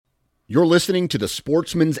You're listening to the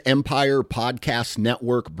Sportsman's Empire Podcast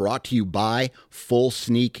Network, brought to you by Full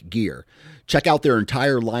Sneak Gear. Check out their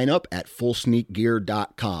entire lineup at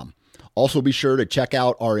fullsneakgear.com. Also be sure to check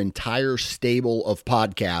out our entire stable of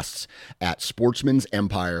podcasts at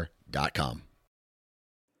sportsmansempire.com.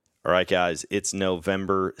 All right, guys, it's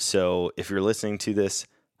November, so if you're listening to this,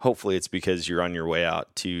 hopefully it's because you're on your way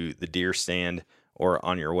out to the deer stand or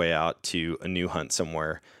on your way out to a new hunt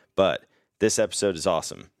somewhere. But this episode is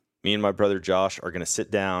awesome. Me and my brother Josh are going to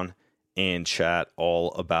sit down and chat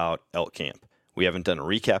all about elk camp. We haven't done a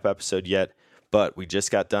recap episode yet, but we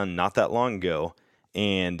just got done not that long ago,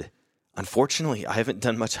 and unfortunately, I haven't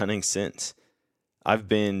done much hunting since. I've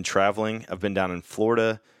been traveling. I've been down in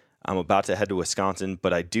Florida. I'm about to head to Wisconsin,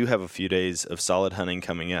 but I do have a few days of solid hunting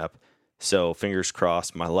coming up, so fingers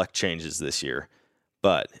crossed my luck changes this year.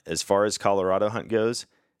 But as far as Colorado hunt goes,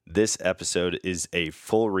 this episode is a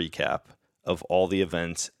full recap of all the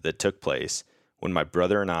events that took place when my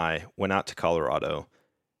brother and I went out to Colorado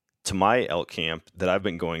to my elk camp that I've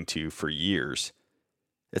been going to for years.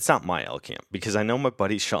 It's not my elk camp, because I know my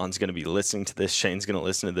buddy Sean's going to be listening to this, Shane's going to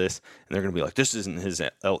listen to this, and they're going to be like, this isn't his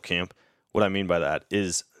elk camp. What I mean by that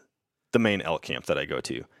is the main elk camp that I go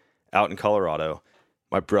to out in Colorado.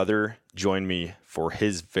 My brother joined me for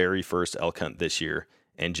his very first elk hunt this year,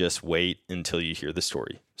 and just wait until you hear the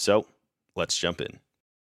story. So let's jump in.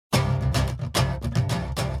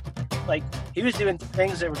 Like, he was doing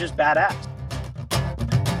things that were just badass.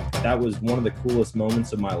 That was one of the coolest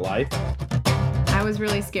moments of my life. I was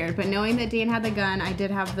really scared, but knowing that Dan had the gun, I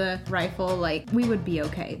did have the rifle, like, we would be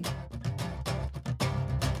okay.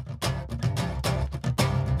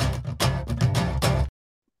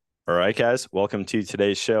 All right, guys, welcome to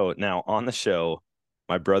today's show. Now, on the show,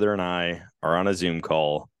 my brother and I are on a Zoom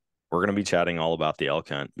call. We're going to be chatting all about the elk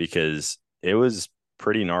hunt because it was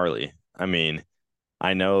pretty gnarly. I mean,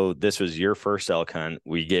 I know this was your first elk hunt.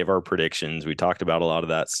 We gave our predictions. We talked about a lot of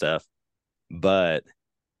that stuff, but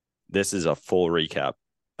this is a full recap.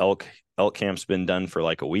 Elk camp's been done for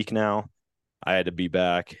like a week now. I had to be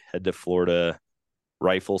back, head to Florida.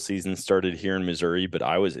 Rifle season started here in Missouri, but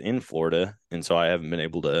I was in Florida, and so I haven't been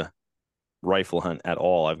able to rifle hunt at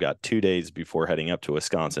all. I've got 2 days before heading up to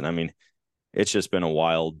Wisconsin. I mean, it's just been a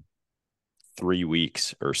wild 3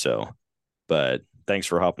 weeks or so, but thanks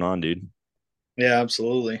for hopping on, dude. Yeah,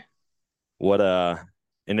 absolutely. What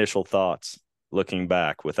initial thoughts looking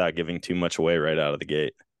back without giving too much away right out of the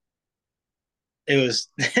gate? It was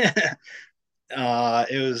it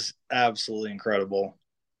was absolutely incredible.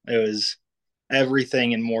 It was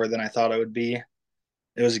everything and more than I thought it would be.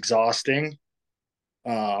 It was exhausting,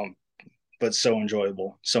 but so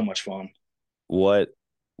enjoyable, so much fun. What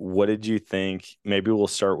did you think? Maybe we'll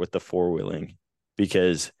start with the four-wheeling,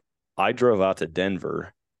 because I drove out to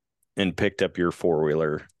Denver and picked up your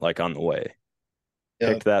four-wheeler like on the way. Yep.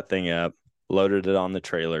 Picked that thing up, loaded it on the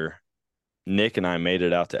trailer. Nick and I made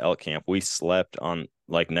it out to elk camp. We slept on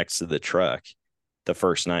like next to the truck the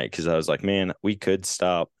first night because I was like, man, we could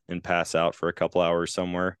stop and pass out for a couple hours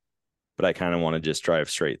somewhere, but I kind of want to just drive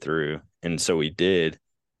straight through. And so we did.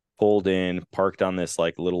 Pulled in, parked on this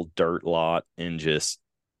like little dirt lot, and just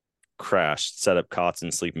crashed, set up cots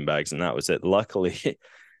and sleeping bags, and that was it. Luckily,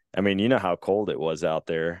 I mean, you know how cold it was out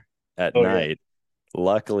there at night. Yeah.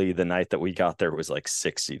 Luckily, the night that we got there was like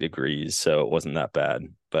 60 degrees, so it wasn't that bad,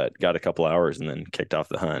 but got a couple hours and then kicked off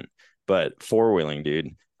the hunt. But four-wheeling,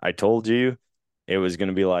 dude, I told you it was going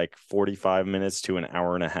to be like 45 minutes to an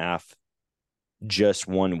hour and a half just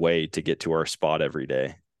one way to get to our spot every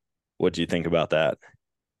day. What'd you think about that?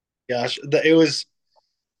 Gosh, it was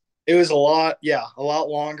a lot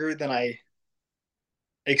longer than I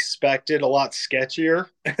expected, a lot sketchier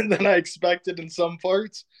than I expected in some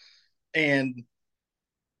parts. And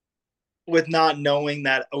with not knowing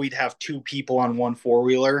that we'd have two people on one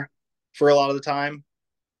four-wheeler for a lot of the time,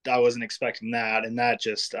 I wasn't expecting that. And that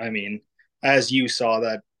just, I mean, as you saw,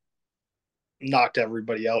 that knocked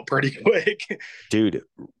everybody out pretty quick. Dude,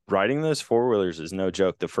 riding those four-wheelers is no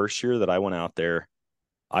joke. The first year that I went out there,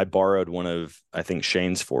 I borrowed one of, I think,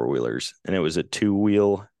 Shane's four-wheelers, and it was a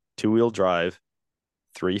two-wheel drive,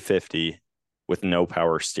 350 with no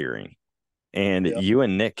power steering. And you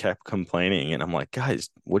and Nick kept complaining, and I'm like, guys,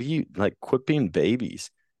 what do you, like, quit being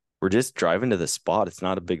babies. We're just driving to the spot. It's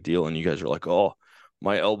not a big deal. And you guys are like, oh,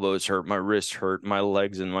 my elbows hurt, my wrists hurt, my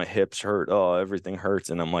legs and my hips hurt. Oh, everything hurts.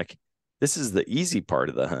 And I'm like, this is the easy part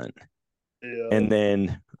of the hunt. Yeah. And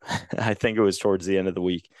then I think it was towards the end of the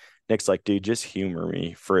week, Nick's like, dude, just humor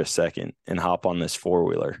me for a second and hop on this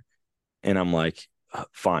four-wheeler. And I'm like,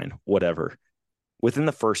 fine, whatever. Within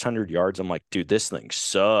the first 100 yards, I'm like, dude, this thing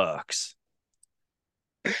sucks.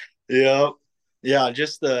 Yeah. Yeah,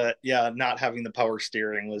 just not having the power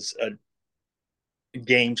steering was a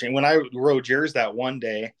game changer. When I rode yours that one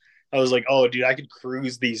day, I was like, oh, dude, I could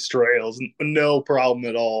cruise these trails, no problem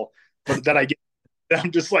at all. But then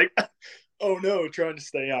I'm just like, oh no, trying to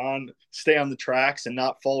stay on the tracks and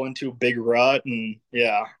not fall into a big rut. And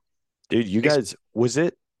yeah, Dude, you guys, was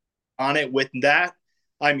it? on it with that,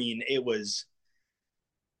 I mean, it was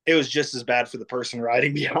just as bad for the person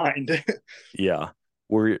riding behind. Yeah.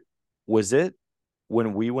 Was it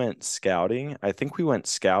when we went scouting? I think we went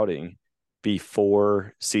scouting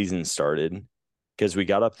before season started because we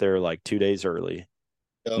got up there like 2 days early.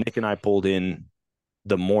 Yep. Nick and I pulled in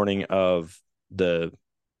the morning of the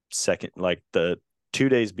second, like the 2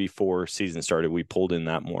 days before season started. We pulled in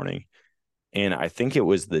that morning. And I think it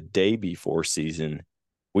was the day before season.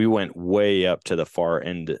 We went way up to the far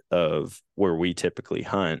end of where we typically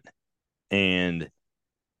hunt. And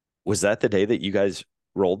was that the day that you guys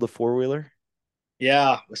rolled the four-wheeler?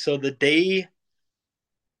 Yeah. So the day,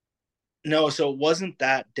 no, so it wasn't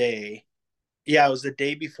that day. Yeah, it was the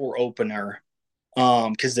day before opener.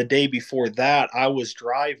 Because the day before that, I was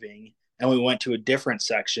driving and we went to a different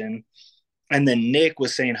section. And then Nick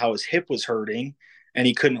was saying how his hip was hurting and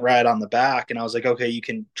he couldn't ride on the back. And I was like, okay, you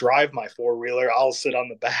can drive my four wheeler. I'll sit on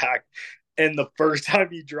the back. And the first time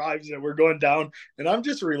he drives it, we're going down and I'm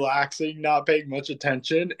just relaxing, not paying much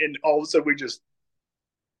attention. And all of a sudden we just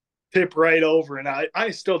tip right over. And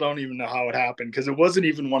I still don't even know how it happened because it wasn't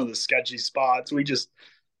even one of the sketchy spots. We just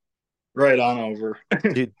right on over.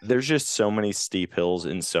 Dude, there's just so many steep hills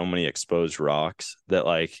and so many exposed rocks that,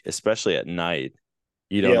 like, especially at night,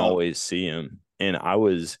 you don't Yeah. always see them. And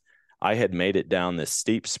I had made it down this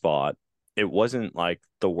steep spot. It wasn't like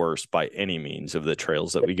the worst by any means of the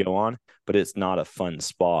trails that we go on, but it's not a fun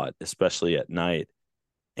spot, especially at night.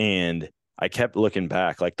 And I kept looking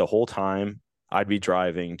back, like the whole time I'd be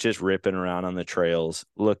driving, just ripping around on the trails,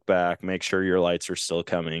 look back, make sure your lights are still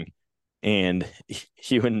coming. And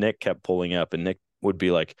you and Nick kept pulling up, and Nick would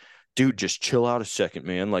be like, dude, just chill out a second,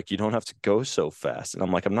 man. Like, you don't have to go so fast. And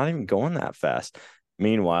I'm like, I'm not even going that fast.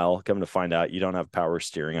 Meanwhile, come to find out, you don't have power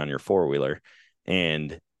steering on your four-wheeler.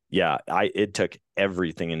 And yeah, it took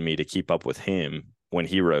everything in me to keep up with him when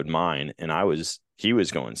he rode mine. And he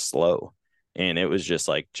was going slow. And it was just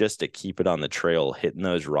like, just to keep it on the trail, hitting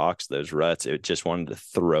those rocks, those ruts, it just wanted to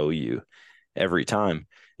throw you every time.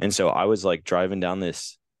 And so I was like driving down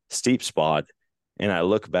this steep spot and I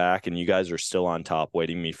look back and you guys are still on top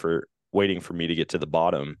waiting for me to get to the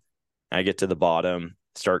bottom. I get to the bottom,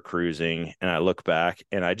 start cruising, and I look back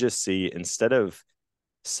and I just see, instead of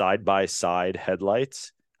side by side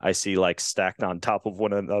headlights, I see like stacked on top of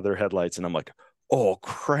one another headlights. And I'm like, oh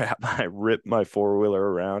crap. I ripped my four-wheeler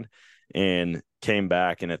around and came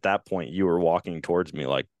back. And at that point you were walking towards me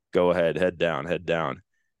like, go ahead, head down, head down.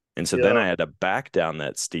 And so then I had to back down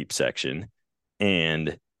that steep section,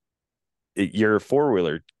 and your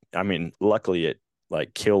four-wheeler, I mean, luckily it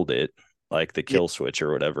like killed it, like the kill switch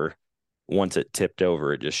or whatever. Once it tipped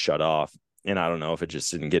over, it just shut off. And I don't know if it just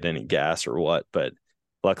didn't get any gas or what, but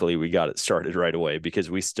luckily we got it started right away because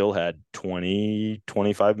we still had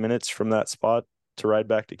 25 minutes from that spot to ride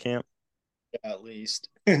back to camp. Yeah, at least.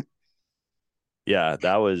 Yeah,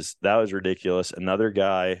 that was ridiculous. Another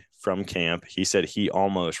guy from camp, he said he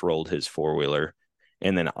almost rolled his four-wheeler,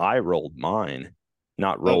 and then I rolled mine.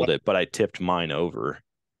 Not rolled it, but I tipped mine over.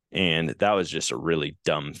 And that was just a really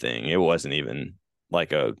dumb thing. It wasn't even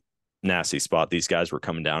like a nasty spot. These guys were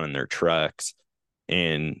coming down in their trucks,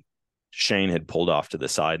 and Shane had pulled off to the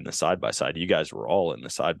side in the side-by-side. You guys were all in the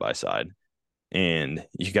side-by-side, and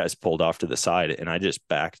you guys pulled off to the side, and I just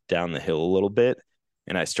backed down the hill a little bit,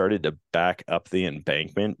 and I started to back up the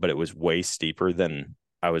embankment, but it was way steeper than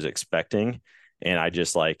I was expecting. And I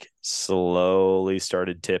just like slowly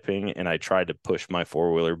started tipping, and I tried to push my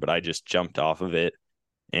four-wheeler, but I just jumped off of it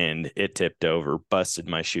and it tipped over, busted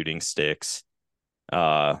my shooting sticks,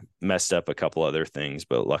 messed up a couple other things,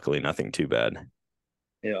 but luckily nothing too bad.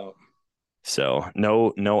 Yeah. So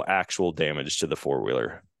no actual damage to the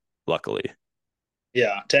four-wheeler, luckily.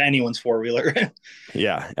 Yeah, to anyone's four-wheeler.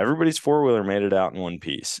 Yeah, everybody's four-wheeler made it out in one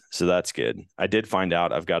piece, so that's good. I did find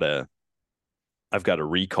out I've got a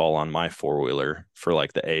recall on my four-wheeler for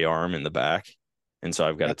like the A-arm in the back. And so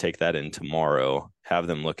I've got to take that in tomorrow, have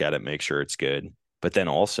them look at it, make sure it's good. But then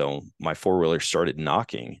also my four-wheeler started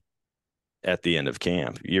knocking at the end of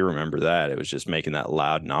camp. You remember that? It was just making that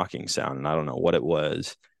loud knocking sound, and I don't know what it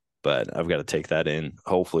was, but I've got to take that in.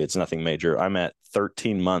 Hopefully it's nothing major. I'm at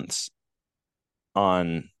 13 months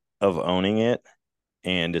of owning it,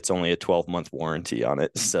 and it's only a 12-month warranty on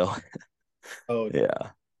it. So yeah,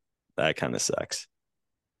 that kind of sucks.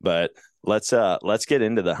 But let's get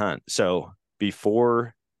into the hunt. So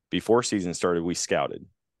before season started, we scouted.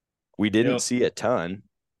 We didn't see a ton,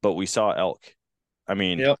 but we saw elk. I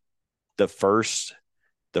mean, the first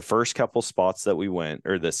couple spots that we went,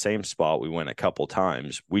 or the same spot we went a couple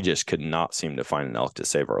times, we just could not seem to find an elk to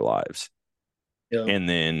save our lives. And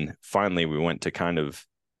then finally we went to kind of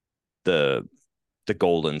the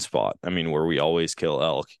golden spot. I mean, where we always kill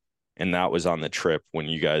elk. And that was on the trip when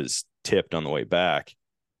you guys tipped on the way back.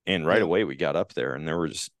 And right away we got up there and there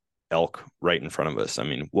was elk right in front of us. I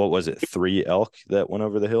mean, what was it? 3 elk that went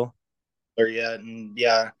over the hill? Or and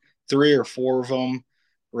 3 or 4 of them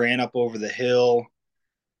ran up over the hill.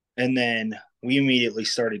 And then we immediately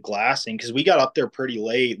started glassing because we got up there pretty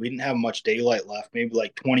late. We didn't have much daylight left, maybe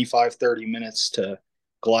like 25, 30 minutes to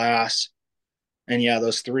glass. And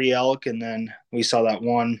those 3 elk. And then we saw that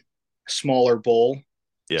one smaller bull.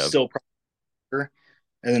 Yeah. Still, and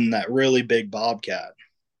then that really big bobcat.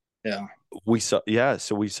 Yeah.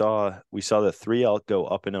 So we saw the 3 elk go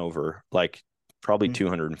up and over, like probably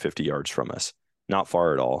 250 yards from us, not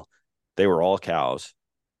far at all. They were all cows.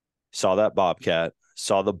 Saw that bobcat,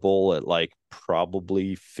 saw the bull at like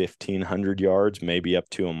probably 1,500 yards, maybe up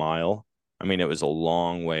to a mile. I mean, it was a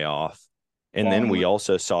long way off. And then we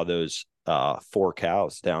also saw those 4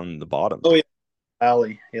 cows down the bottom. Oh, yeah.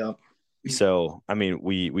 Valley. Yeah. So, I mean,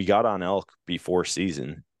 we got on elk before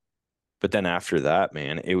season, but then after that,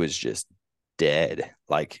 man, it was just dead,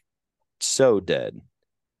 like so dead.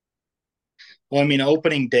 Well, I mean,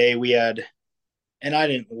 opening day we had, and I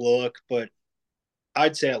didn't look, but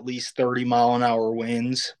I'd say at least 30-mile-an-hour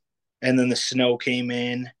winds. And then the snow came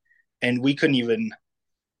in and we couldn't even,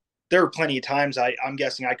 there were plenty of times I'm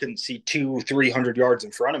guessing I couldn't see 200-300 yards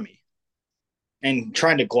in front of me. And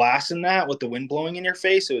trying to glass in that with the wind blowing in your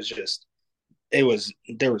face, there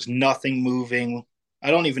was nothing moving. I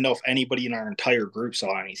don't even know if anybody in our entire group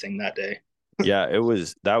saw anything that day. Yeah,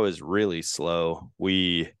 that was really slow.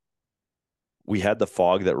 We had the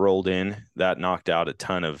fog that rolled in that knocked out a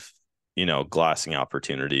ton of, glassing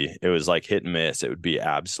opportunity. It was like hit and miss. It would be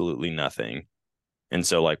absolutely nothing. And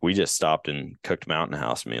so like we just stopped and cooked Mountain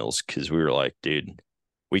House meals because we were like, dude,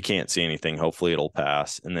 we can't see anything. Hopefully it'll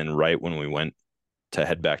pass. And then right when we went to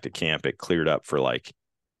head back to camp, it cleared up for like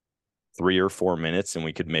 3 or 4 minutes and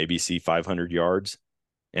we could maybe see 500 yards.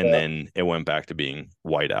 And then it went back to being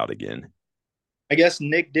white out again. I guess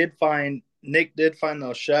Nick did find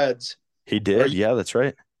those sheds. He did. Yeah, that's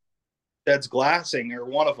right. Sheds glassing, or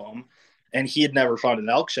one of them. And he had never found an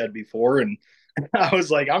elk shed before. And I was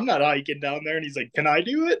like, I'm not hiking down there. And he's like, can I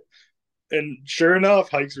do it? And sure enough,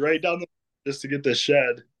 hikes right down just to get this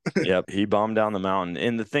shed. Yep, he bombed down the mountain.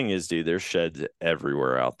 And the thing is, dude, there's sheds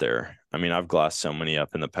everywhere out there. I mean, I've glassed so many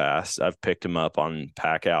up in the past. I've picked them up on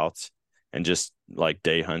pack outs and just like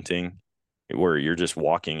day hunting where you're just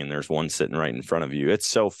walking and there's one sitting right in front of you. It's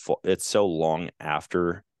so long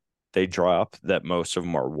after they drop that most of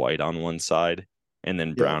them are white on one side and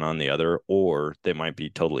then brown on the other, or they might be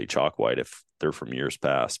totally chalk white if they're from years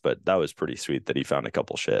past. But that was pretty sweet that he found a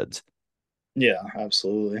couple sheds. Yeah,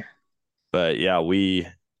 absolutely. But yeah,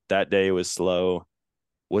 that day was slow.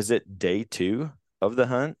 Was it day 2 of the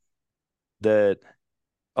hunt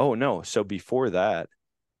oh no. So before that,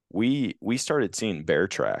 we started seeing bear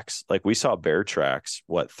tracks. Like we saw bear tracks,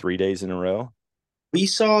 3 days in a row? We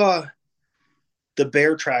saw the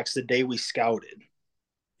bear tracks the day we scouted.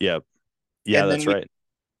 Yep. Yeah, that's right.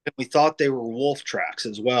 We thought they were wolf tracks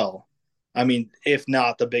as well. I mean, if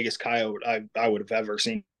not the biggest coyote I would have ever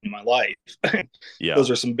seen in my life. Yeah. Those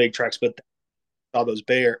are some big tracks, but saw the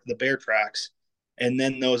bear tracks and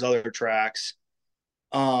then those other tracks.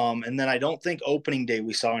 And then I don't think opening day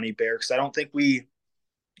we saw any bear, because I don't think we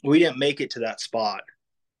didn't make it to that spot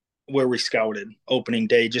where we scouted opening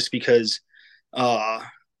day just because all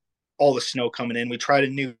the snow coming in. We tried a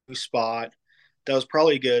new spot. That was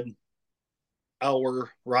probably a good hour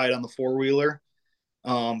ride on the 4-wheeler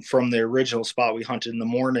from the original spot we hunted in the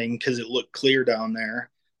morning because it looked clear down there.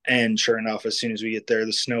 And sure enough, as soon as we get there,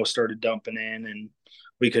 the snow started dumping in and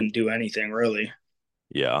we couldn't do anything really.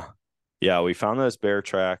 Yeah. Yeah, we found those bear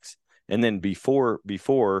tracks. And then before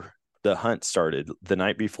the hunt started, the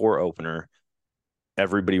night before opener,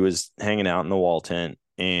 everybody was hanging out in the wall tent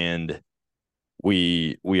and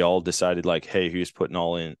we all decided like, hey, who's putting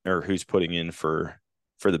in for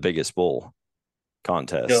the biggest bull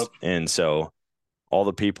contest. Yep. And so all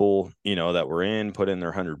the people, that were in put in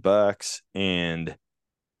their $100, and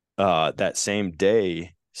that same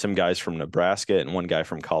day, some guys from Nebraska and one guy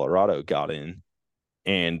from Colorado got in,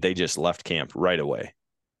 and they just left camp right away.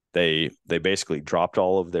 They basically dropped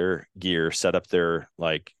all of their gear, set up their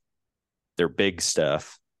big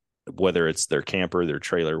stuff, whether it's their camper, their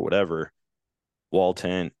trailer, whatever, wall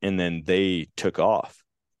tent, and then they took off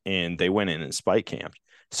and they went in and spike camped.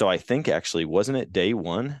 So I think actually, wasn't it day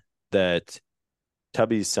one that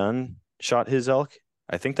Tubby's son shot his elk?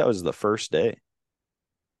 I think that was the first day.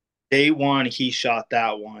 Day one, he shot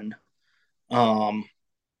that one. Yeah,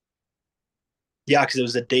 because it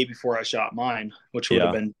was the day before I shot mine, which would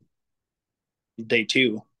have Yeah. been day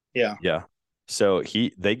two. Yeah. Yeah. So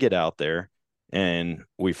they get out there and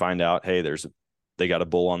we find out, hey, they got a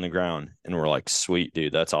bull on the ground, and we're like, sweet,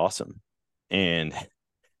 dude, that's awesome. And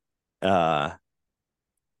uh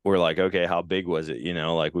we're like, okay, how big was it?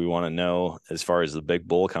 Like we want to know as far as the big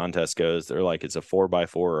bull contest goes. They're like, it's a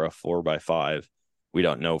 4x4 or a 4x5. We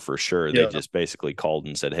don't know for sure. They Yeah. just basically called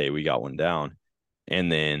and said, hey, we got one down.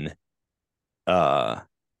 And then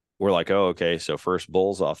we're like, oh, okay, so first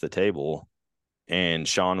bull's off the table. And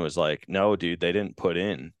Sean was like, no, dude, they didn't put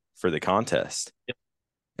in for the contest. Yep.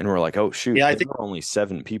 And we're like, oh, shoot, Yeah, I there think. were only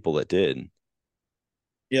 7 people that did.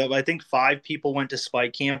 Yeah, I think 5 people went to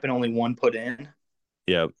spike camp and only 1 put in.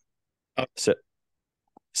 Yep. Oh.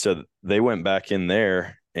 So they went back in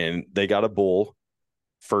there and they got a bull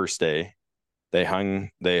first day. They hung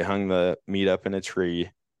the meat up in a tree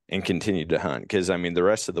and continued to hunt. Because I mean, the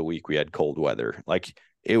rest of the week we had cold weather. Like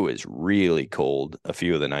it was really cold a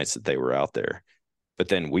few of the nights that they were out there. But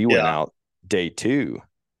then we went out day 2,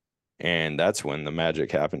 and that's when the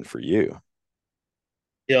magic happened for you.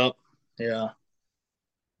 Yep. Yeah.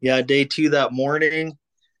 Yeah, day 2 that morning.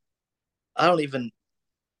 I don't even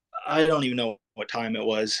know what time it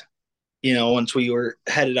was. Once we were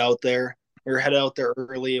headed out there. We were headed out there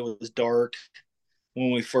early. It was dark when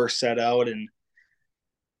we first set out, and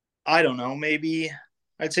I don't know,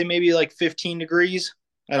 I'd say maybe like 15 degrees.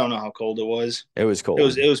 I don't know how cold it was. It was cold.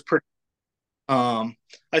 It was pretty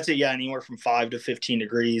I'd say yeah, anywhere from 5 to 15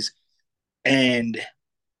 degrees. And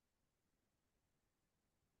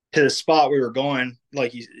to the spot we were going,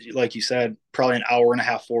 like you said, probably an hour and a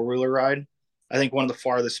half 4-wheeler ride. I think one of the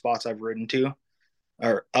farthest spots I've ridden to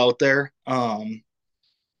or out there. And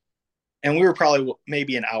we were probably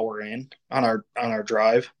maybe an hour in on our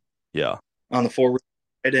drive. Yeah. On the 4-wheeler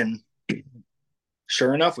ride, and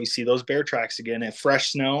sure enough, we see those bear tracks again. It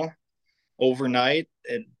fresh snow overnight.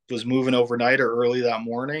 It was moving overnight or early that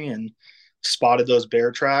morning, and spotted those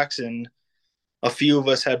bear tracks. And a few of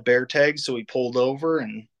us had bear tags, so we pulled over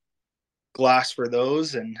and glassed for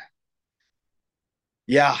those. And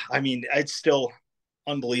yeah, I mean, it's still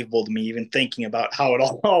unbelievable to me even thinking about how it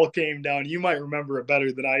all came down. You might remember it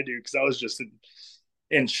better than I do because I was just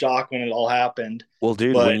in shock when it all happened. Well,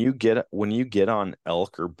 dude, But when you get on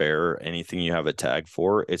elk or bear or anything you have a tag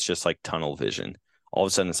for, it's just like tunnel vision. All of a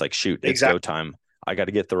sudden it's like, shoot, it's go time. I got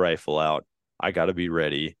to get the rifle out. I got to be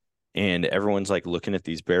ready. And everyone's like looking at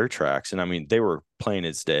these bear tracks. And I mean, they were plain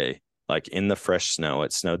as day, like in the fresh snow.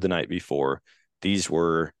 It snowed the night before. These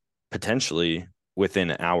were potentially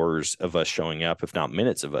within hours of us showing up, if not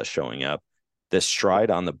minutes of us showing up. The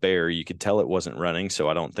stride on the bear, you could tell it wasn't running. So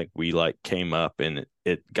I don't think we like came up and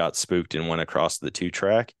it got spooked and went across the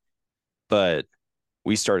 2-track. But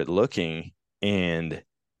we started looking, and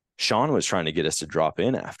Sean was trying to get us to drop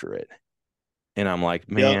in after it. And I'm like,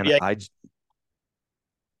 man,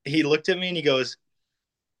 he looked at me and he goes,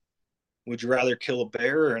 would you rather kill a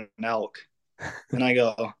bear or an elk? And I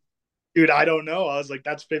go, dude, I don't know. I was like,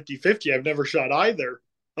 that's 50-50. I've never shot either.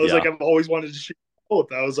 I was like, I've always wanted to shoot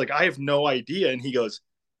both. I was like, I have no idea. And he goes,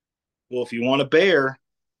 well, if you want a bear,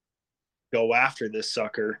 go after this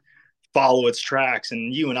sucker, follow its tracks.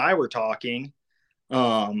 And you and I were talking.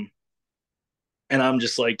 And I'm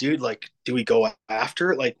just like, dude, like, do we go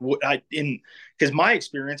after it? Like, because my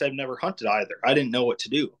experience, I've never hunted either. I didn't know what to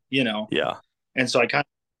do, Yeah. And so I kind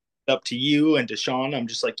of up to you and to Sean. I'm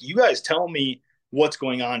just like, you guys tell me what's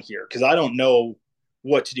going on here, because I don't know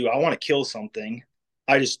what to do. I want to kill something.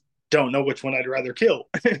 I just don't know which one I'd rather kill.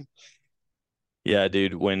 Yeah,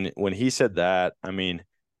 dude. When he said that, I mean,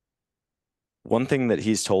 one thing that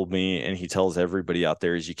he's told me and he tells everybody out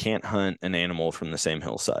there is you can't hunt an animal from the same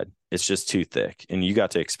hillside. It's just too thick. And you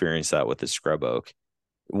got to experience that with the scrub oak.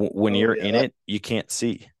 When you're in it, you can't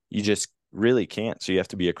see. You just really can't. So you have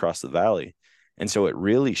to be across the valley. And so it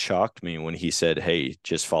really shocked me when he said, hey,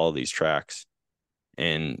 just follow these tracks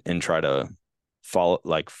and try to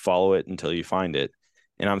follow it until you find it.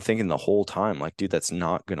 And I'm thinking the whole time, like, dude, that's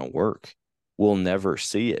not going to work. We'll never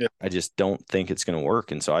see it. Yeah. I just don't think it's going to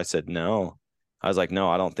work. And so I said, no. I was like, no,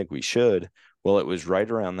 I don't think we should. Well, it was right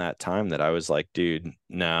around that time that I was like, dude,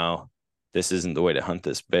 no, this isn't the way to hunt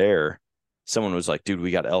this bear. Someone was like, dude,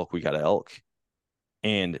 we got elk.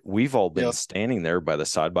 And we've all been standing there by the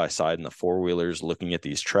side-by-side in the 4-wheelers looking at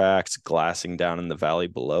these tracks, glassing down in the valley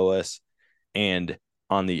below us. And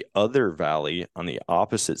On the other valley, on the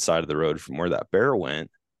opposite side of the road from where that bear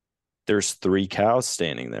went, there's 3 cows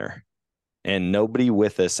standing there. And nobody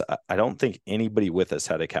with us, I don't think anybody with us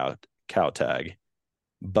had a cow tag.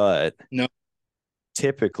 But No.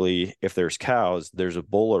 typically, if there's cows, there's a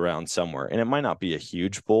bull around somewhere. And it might not be a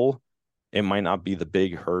huge bull. It might not be the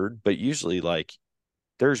big herd, but usually like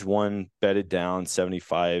there's one bedded down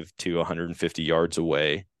 75 to 150 yards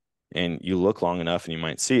away. And you look long enough and you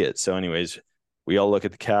might see it. So anyways, we all look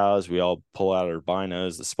at the cows. We all pull out our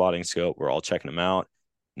binos, the spotting scope. We're all checking them out.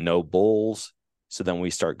 No bulls. So then we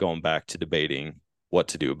start going back to debating what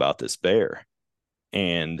to do about this bear.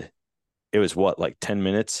 And it was like 10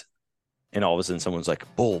 minutes. And all of a sudden someone's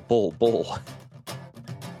like, bull, bull, bull.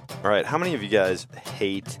 All right. How many of you guys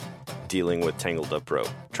hate dealing with tangled up rope?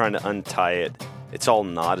 Trying to untie it. It's all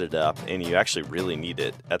knotted up and you actually really need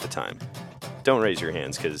it at the time. Don't raise your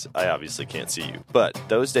hands because I obviously can't see you. But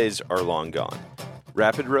those days are long gone.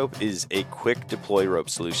 Rapid Rope is a quick deploy rope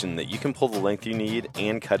solution that you can pull the length you need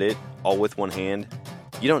and cut it all with one hand.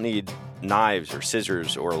 You don't need knives or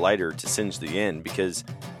scissors or a lighter to singe the end because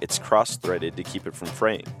it's cross-threaded to keep it from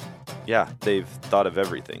fraying. Yeah, they've thought of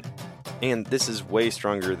everything. And this is way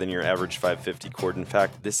stronger than your average 550 cord. In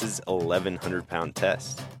fact, this is 1,100-pound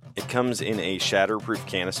test. It comes in a shatterproof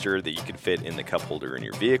canister that you can fit in the cup holder in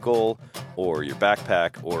your vehicle or your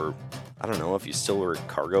backpack, or I don't know, if you still wear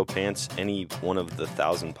cargo pants, any one of the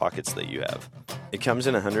 1,000 pockets that you have. It comes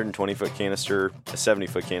in a 120-foot canister, a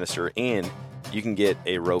 70-foot canister, and you can get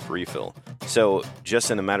a rope refill. So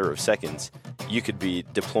just in a matter of seconds, you could be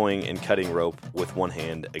deploying and cutting rope with one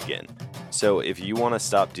hand again. So if you want to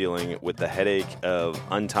stop dealing with the headache of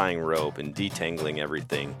untying rope and detangling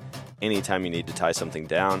everything, anytime you need to tie something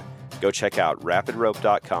down, go check out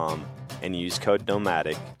rapidrope.com and use code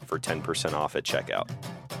Nomadic for 10% off at checkout.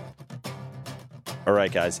 All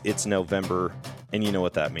right, guys, it's November, and you know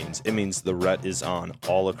what that means. It means the rut is on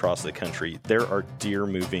all across the country. There are deer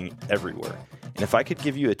moving everywhere. And if I could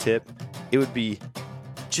give you a tip, it would be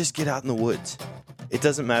just get out in the woods. It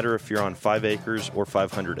doesn't matter if you're on 5 acres or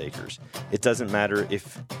 500 acres. It doesn't matter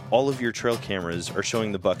if all of your trail cameras are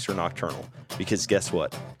showing the bucks are nocturnal, because guess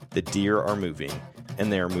what? The deer are moving,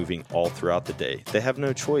 and they are moving all throughout the day. They have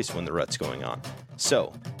no choice when the rut's going on.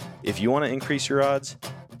 So, if you want to increase your odds,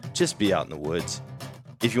 just be out in the woods.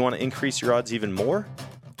 If you want to increase your odds even more,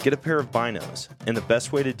 get a pair of binos. And the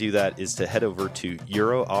best way to do that is to head over to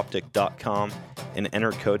eurooptic.com and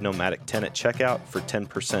enter code Nomadic10 at checkout for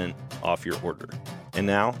 10% off your order. And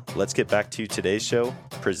now, let's get back to today's show,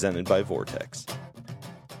 presented by Vortex.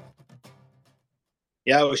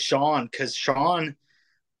 Yeah, it was Sean, because Sean,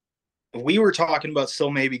 we were talking about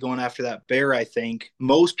still maybe going after that bear, I think.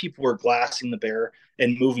 Most people were glassing the bear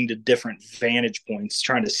and moving to different vantage points,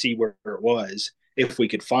 trying to see where it was, if we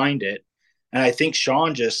could find it. And I think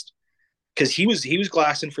Sean just, because he was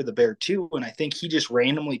glassing for the bear too, and I think he just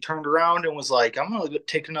randomly turned around and was like, I'm going to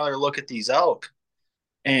take another look at these elk.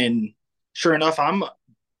 And sure enough, I'm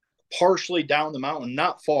partially down the mountain,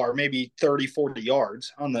 not far, maybe 30, 40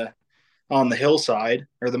 yards on the hillside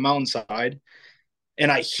or the mountainside.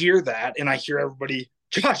 And I hear that, and I hear everybody,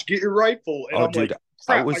 Josh, get your rifle. And I'm dude, like,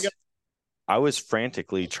 crap, I was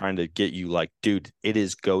frantically trying to get you like, dude, it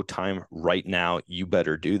is go time right now. You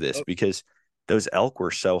better do this, because those elk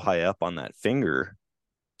were so high up on that finger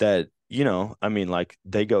that, you know, I mean, like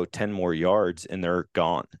they go 10 more yards and they're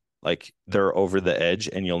gone. Like they're over the edge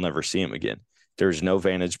and you'll never see them again. There's no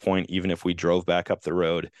vantage point. Even if we drove back up the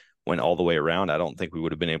road, went all the way around, I don't think we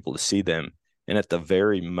would have been able to see them. And at the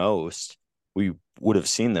very most, we would have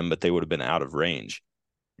seen them, but they would have been out of range.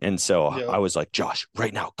 And so I was like, Josh,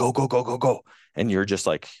 right now, go, go, go, go, go. And you're just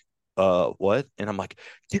like, what? And I'm like,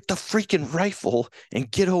 get the freaking rifle and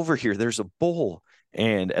get over here. There's a bull.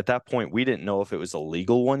 And at that point, we didn't know if it was a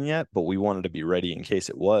legal one yet, but we wanted to be ready in case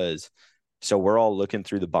it was. So we're all looking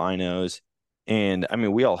through the binos. And I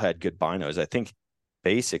mean, we all had good binos. I think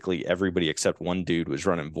basically everybody except one dude was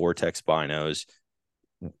running Vortex binos.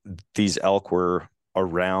 These elk were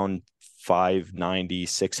around 590,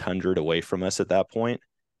 600 away from us at that point.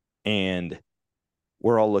 And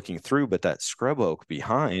we're all looking through, but that scrub oak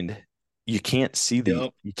behind, you can't see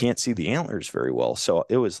the antlers very well. So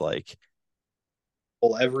it was like,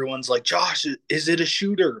 well, everyone's like, Josh, is it a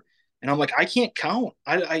shooter? And I'm like, I can't count.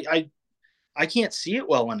 I can't see it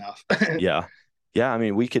well enough. yeah. I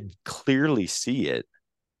mean, we could clearly see it,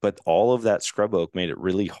 but all of that scrub oak made it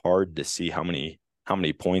really hard to see how many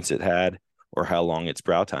points it had or how long its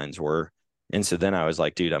brow tines were. And so then I was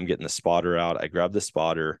like, dude, I'm getting the spotter out. I grabbed the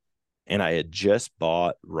spotter. And I had just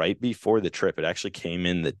bought right before the trip. It actually came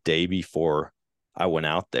in the day before I went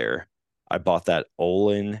out there. I bought that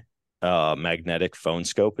Olin magnetic phone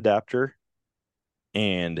scope adapter.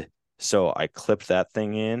 And so I clipped that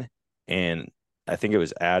thing in, and I think it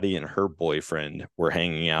was Addie and her boyfriend were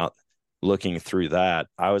hanging out looking through that.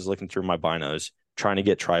 I was looking through my binos, trying to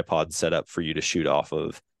get tripods set up for you to shoot off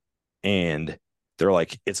of. And they're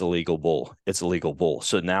like, it's a legal bull. It's a legal bull.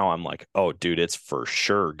 So now I'm like, oh, dude, it's for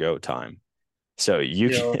sure go time. So you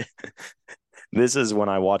can, this is when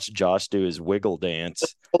I watched Josh do his wiggle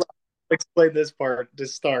dance. Explain this part to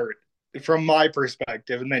start from my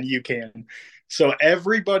perspective, and then you can. So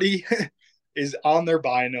everybody is on their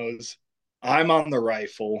binos. I'm on the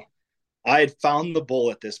rifle. I had found the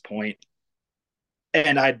bull at this point,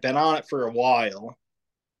 and I'd been on it for a while,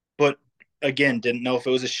 but again, didn't know if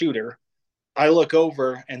it was a shooter. I look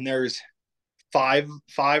over, and there's five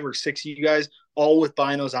or six of you guys, all with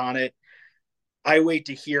binos on it. I wait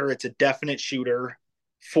to hear it's a definite shooter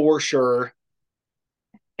for sure.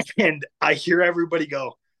 And I hear everybody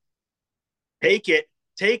go, take it,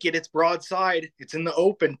 it's broadside, it's in the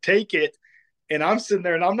open, take it. And I'm sitting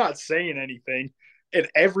there and I'm not saying anything. And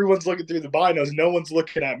everyone's looking through the binos. No one's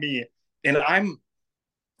looking at me. And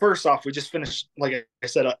first off, we just finished, like I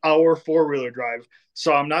said, an hour 4-wheeler drive.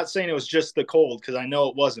 So I'm not saying it was just the cold, because I know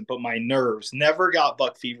it wasn't, but my nerves. Never got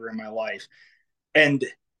buck fever in my life. And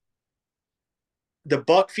the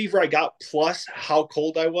buck fever I got, plus how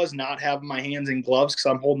cold I was, not having my hands in gloves because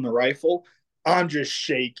I'm holding the rifle, I'm just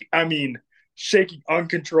shaking. I mean, shaking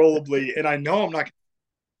uncontrollably. And I know I'm not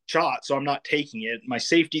shot, so I'm not taking it. My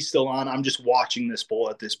safety's still on. I'm just watching this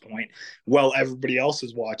bull at this point while everybody else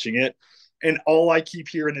is watching it. And all I keep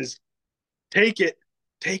hearing is, take it,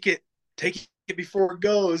 take it, take it before it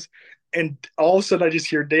goes. And all of a sudden I just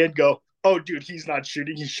hear Dan go, oh, dude, he's not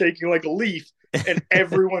shooting. He's shaking like a leaf. And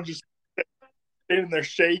everyone just and they're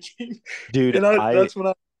shaking. Dude, and that's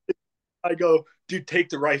when I go, dude, take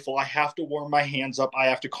the rifle. I have to warm my hands up. I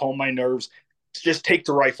have to calm my nerves. Just take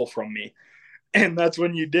the rifle from me. And that's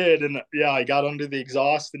when you did. And yeah, I got under the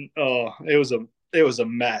exhaust, and it was a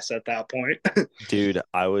mess at that point. Dude,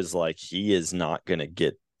 I was like, he's not gonna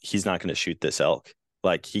shoot this elk.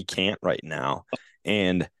 Like, he can't right now.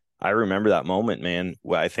 And I remember that moment, man.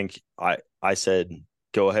 I think I said,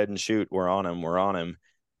 go ahead and shoot. We're on him.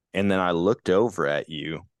 And then I looked over at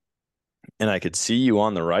you and I could see you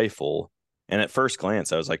on the rifle. And at first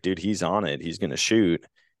glance, I was like, dude, he's on it. He's going to shoot.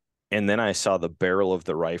 And then I saw the barrel of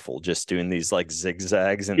the rifle just doing these like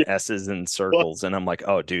zigzags and S's and circles. And I'm like,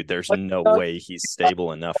 oh, dude, there's no way he's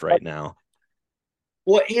stable enough right now.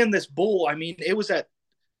 Well, and this bull, I mean, it was at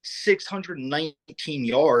 619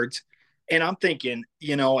 yards. And I'm thinking,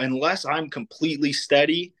 unless I'm completely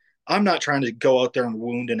steady, I'm not trying to go out there and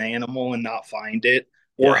wound an animal and not find it,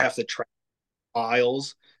 or have to track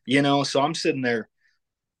miles, So I'm sitting there,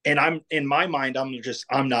 and I'm in my mind,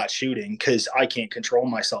 I'm not shooting because I can't control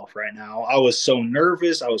myself right now. I was so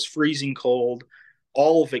nervous. I was freezing cold,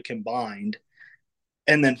 all of it combined.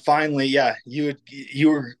 And then finally, yeah, you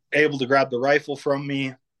were able to grab the rifle from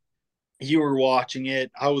me. You were watching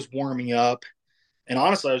it. I was warming up. And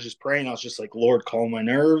honestly, I was just praying. I was just like, Lord, calm my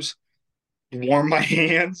nerves, warm my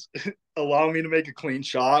hands, allow me to make a clean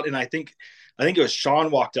shot. And I think it was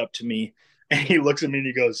Sean walked up to me, and he looks at me and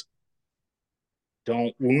he goes,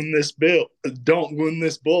 don't wound this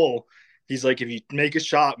bull. He's like, if you make a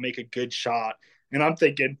shot, make a good shot. And I'm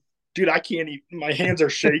thinking, dude, I can't even, my hands are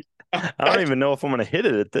shaking. I don't even know if I'm going to hit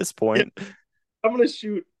it at this point. I'm going to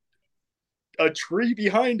shoot a tree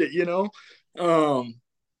behind it,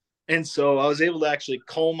 And so I was able to actually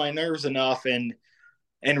calm my nerves enough and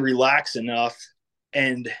relax enough.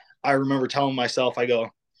 And I remember telling myself, I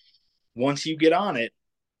go, once you get on it,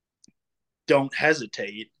 don't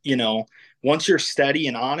hesitate. Once you're steady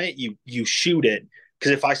and on it, you shoot it.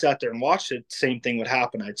 Because if I sat there and watched it, same thing would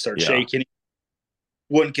happen. I'd start shaking,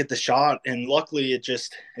 wouldn't get the shot. And luckily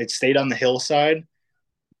it stayed on the hillside.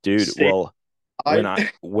 Dude, well,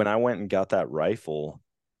 when I went and got that rifle,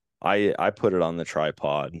 I put it on the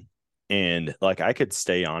tripod, and like I could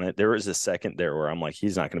stay on it. There was a second there where I'm like,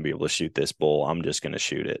 he's not going to be able to shoot this bull. I'm just going to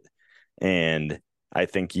shoot it. And I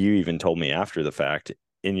think you even told me after the fact,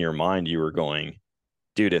 in your mind, you were going,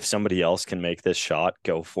 dude, if somebody else can make this shot,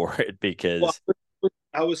 go for it, because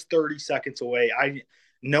I was 30 seconds away.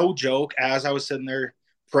 No joke, as I was sitting there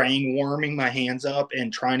praying, warming my hands up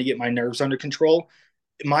and trying to get my nerves under control,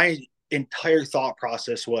 my entire thought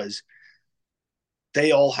process was,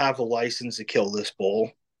 they all have a license to kill this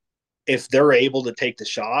bull. If they're able to take the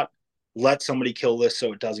shot, let somebody kill this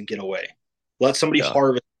so it doesn't get away. Let somebody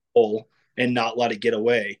harvest the bull and not let it get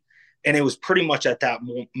away. And it was pretty much at that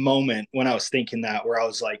moment when I was thinking that, where I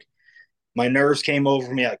was like, my nerves came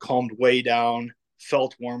over me. I calmed way down,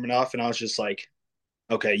 felt warm enough. And I was just like,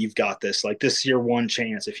 okay, you've got this. Like, this is your one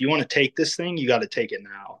chance. If you want to take this thing, you got to take it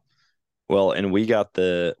now. Well, and we got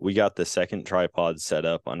the second tripod set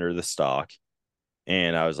up under the stock,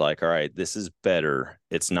 and I was like, all right, this is better.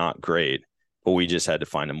 It's not great, but we just had to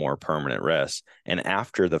find a more permanent rest. And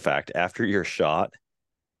after the fact, after your shot,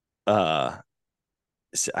 uh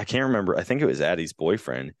I can't remember. I think it was Addie's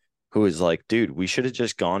boyfriend who was like, dude, we should have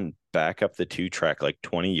just gone back up the 2 track like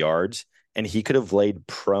 20 yards and he could have laid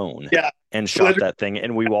prone Yeah. and shot that thing.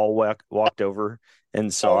 And we all walked over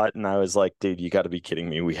and saw it. And I was like, dude, you got to be kidding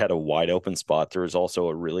me. We had a wide open spot. There was also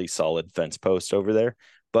a really solid fence post over there,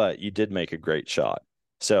 but you did make a great shot.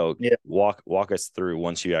 So Yeah. walk us through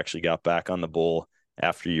once you actually got back on the bull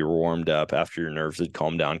after you were warmed up, after your nerves had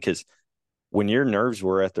calmed down. Because when your nerves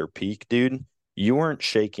were at their peak, dude, you weren't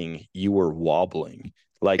shaking, you were wobbling.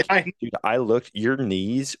 Like, dude, I looked, your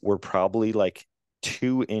knees were probably like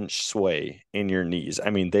 2-inch sway in your knees.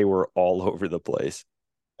 I mean, they were all over the place.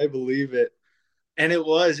 I believe it. And it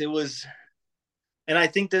was, and I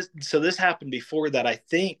think this happened before that,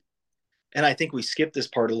 and I think we skipped this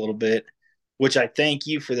part a little bit, which I thank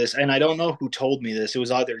you for this. And I don't know who told me this. It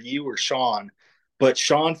was either you or Sean, but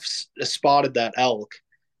Sean spotted that elk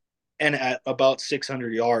and at about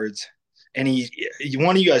 600 yards. And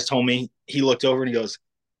one of you guys told me, he looked over and he goes,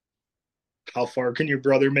 how far can your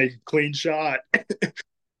brother make a clean shot?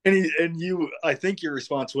 I think your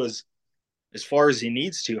response was, as far as he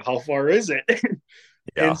needs to. How far is it?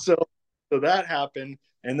 Yeah. And so that happened.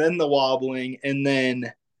 And then the wobbling. And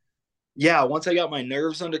then, yeah, once I got my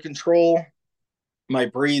nerves under control, my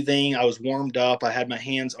breathing, I was warmed up. I had my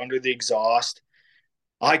hands under the exhaust.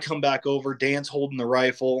 I come back over, Dan's holding the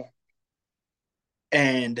rifle.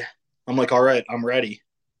 And I'm like, all right, I'm ready.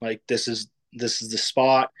 Like, this is the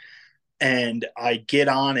spot. And I get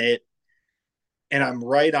on it and I'm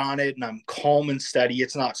right on it and I'm calm and steady.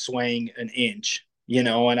 It's not swaying an inch,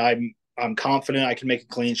 and I'm confident I can make a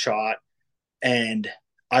clean shot, and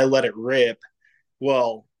I let it rip.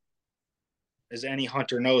 Well, as any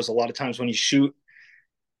hunter knows, a lot of times when you shoot,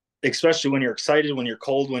 especially when you're excited, when you're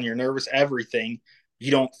cold, when you're nervous, everything,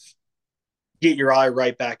 you don't get your eye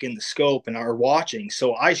right back in the scope and are watching.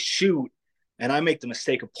 So I shoot and I make the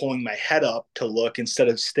mistake of pulling my head up to look instead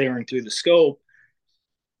of staring through the scope.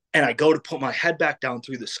 And I go to put my head back down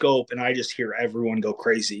through the scope and I just hear everyone go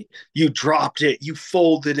crazy. You dropped it. You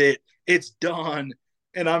folded it. It's done.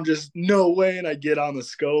 And I'm just, no way. And I get on the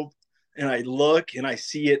scope and I look and I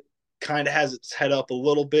see it kind of has its head up a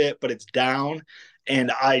little bit, but it's down.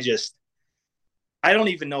 And I don't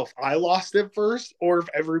even know if I lost it first or if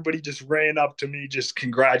everybody just ran up to me, just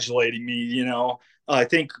congratulating me. I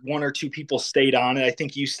think one or two people stayed on it. I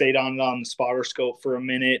think you stayed on it on the spotter scope for a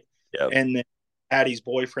minute. Yep. And then Addie's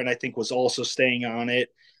boyfriend, I think, was also staying on it,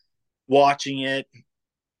 watching it.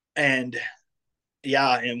 And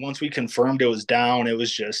yeah, and once we confirmed it was down, it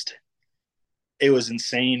was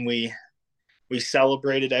insane. We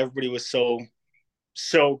celebrated. Everybody was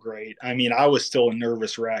so great. I mean, I was still a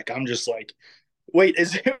nervous wreck. I'm just like, wait,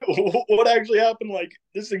 is it what actually happened? Like,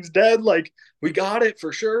 this thing's dead. Like, we got it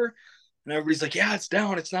for sure. And everybody's like, yeah, it's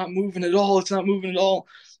down. It's not moving at all. It's not moving at all.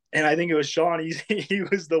 And I think it was Sean. He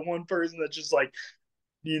was the one person that's just like,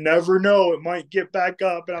 you never know, it might get back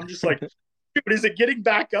up. And I'm just like, dude, is it getting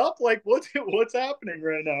back up? Like, what's happening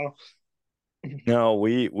right now? No,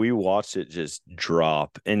 we watched it just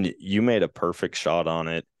drop, and you made a perfect shot on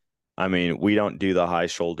it. I mean, we don't do the high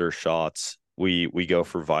shoulder shots. We go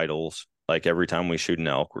for vitals. Like every time we shoot an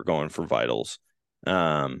elk, we're going for vitals.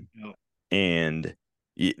 And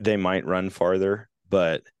they might run farther,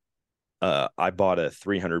 but I bought a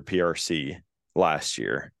 300 PRC last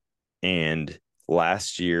year, and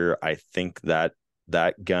last year I think that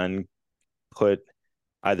gun put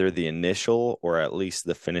either the initial or at least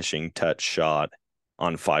the finishing touch shot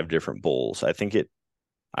on 5 different bulls. I think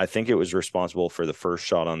it was responsible for the first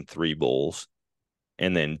shot on 3 bulls,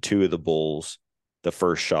 and then 2 of the bulls, the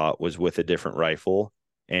first shot was with a different rifle,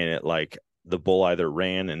 and it like the bull either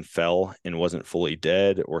ran and fell and wasn't fully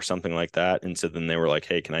dead or something like that. And so then they were like,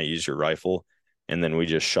 hey, can I use your rifle? And then we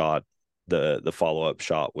just shot the follow-up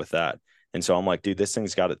shot with that. And so I'm like, dude, this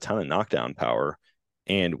thing's got a ton of knockdown power.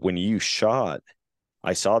 And when you shot,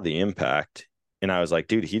 I saw the impact and I was like,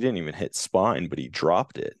 dude, he didn't even hit spine, but he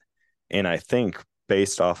dropped it. And I think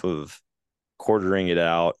based off of quartering it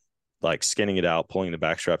out, like skinning it out, pulling the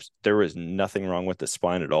back straps, there was nothing wrong with the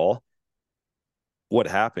spine at all. What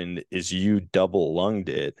happened is you double lunged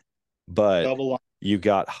it, but you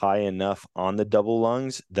got high enough on the double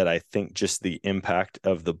lungs that I think just the impact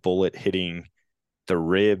of the bullet hitting the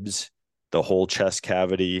ribs, the whole chest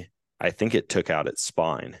cavity, I think it took out its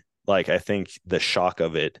spine. Like, I think the shock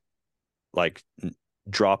of it, like,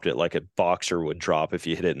 dropped it like a boxer would drop if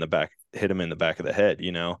you hit him in the back of the head,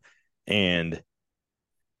 you know? And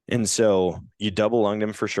so you double lunged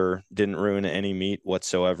him for sure, didn't ruin any meat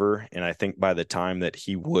whatsoever. And I think by the time that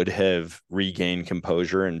he would have regained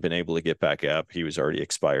composure and been able to get back up, he was already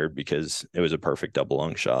expired because it was a perfect double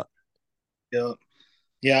lung shot. Yeah.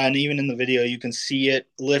 Yeah. And even in the video, you can see it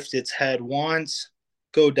lift its head once,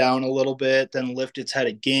 go down a little bit, then lift its head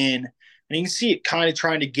again. And you can see it kind of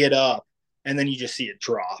trying to get up. And then you just see it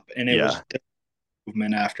drop. And it was Yeah.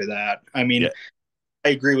 movement after that. I mean, Yeah. I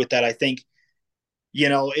agree with that. I think,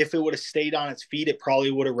 if it would have stayed on its feet, it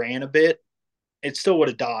probably would have ran a bit. It still would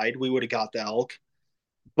have died. We would have got the elk.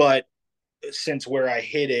 But since where I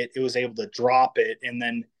hit it, it was able to drop it. And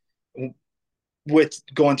then with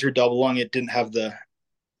going through double lung, it didn't have the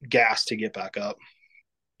gas to get back up.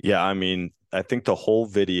 Yeah. I mean, I think the whole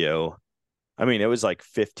video, I mean, it was like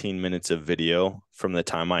 15 minutes of video from the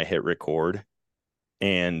time I hit record.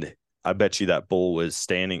 And I bet you that bull was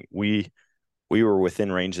standing. We were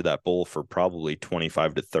within range of that bull for probably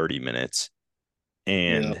 25 to 30 minutes.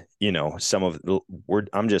 And, some of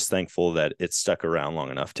I'm just thankful that it stuck around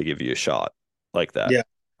long enough to give you a shot like that. Yeah.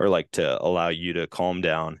 Or like to allow you to calm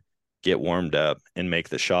down, get warmed up and make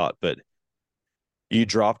the shot. But you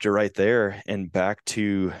dropped it right there, and back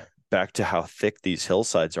to how thick these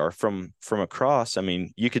hillsides are from across. I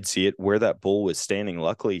mean, you could see it where that bull was standing.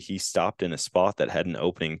 Luckily, he stopped in a spot that had an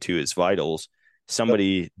opening to his vitals.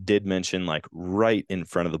 Somebody did mention like right in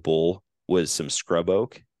front of the bull was some scrub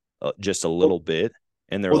oak, just a little bit.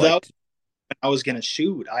 And they're like, I was going to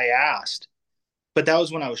shoot. I asked, but that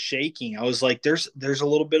was when I was shaking. I was like, there's a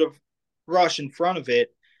little bit of rush in front of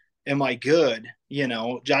it. Am I good?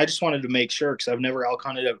 I just wanted to make sure because I've never elk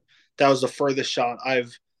hunted. That was the furthest shot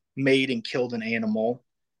I've made and killed an animal,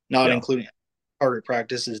 not including target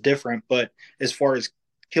practice is different, but as far as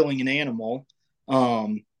killing an animal,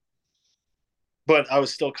 but I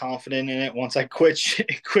was still confident in it once I quit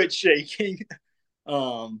shaking.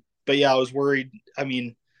 But yeah, I was worried. I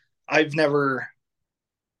mean, I've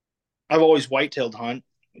always whitetailed hunt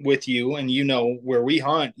with you, and where we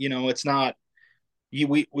hunt, it's not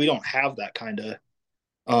we don't have that kind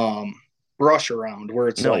of brush around where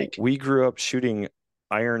it's like we grew up shooting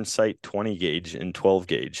iron sight 20 gauge and 12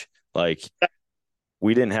 gauge. Like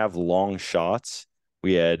we didn't have long shots.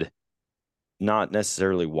 We had not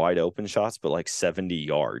necessarily wide open shots, but like 70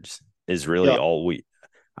 yards is really all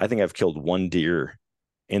I think I've killed one deer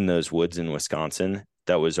in those woods in Wisconsin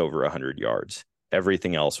that was over 100 yards.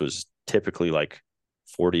 Everything else was typically like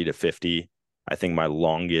 40 to 50. I think my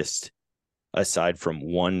longest, aside from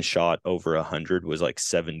one shot over 100, was like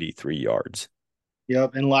 73 yards.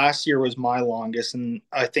 Yep. And last year was my longest. And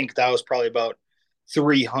I think that was probably about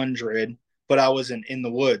 300, but I wasn't in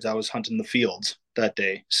the woods. I was hunting the fields that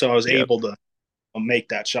day. So I was able to make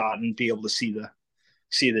that shot and be able to see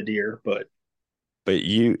the deer. But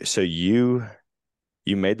you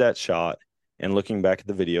made that shot, and looking back at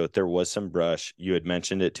the video, there was some brush. You had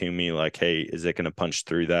mentioned it to me like, hey, is it going to punch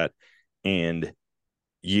through that? And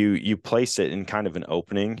you placed it in kind of an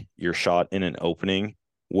opening, your shot in an opening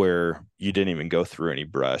where you didn't even go through any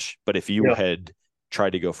brush. But if you had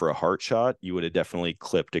tried to go for a heart shot, you would have definitely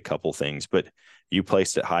clipped a couple things. But you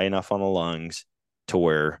placed it high enough on the lungs to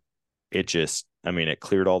where it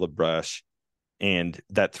cleared all the brush. And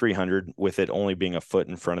that 300, with it only being a foot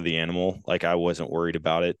in front of the animal, like I wasn't worried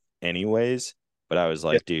about it anyways. But I was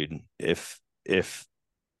like, dude, if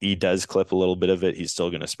he does clip a little bit of it, he's still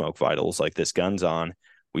going to smoke vitals. Like, this gun's on.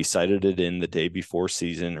 We sighted it in the day before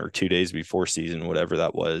season or 2 days before season, whatever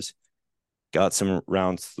that was. Got some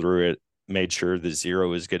rounds through it, made sure the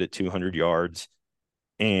zero is good at 200 yards.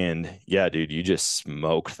 And yeah, dude, you just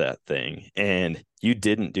smoked that thing. And you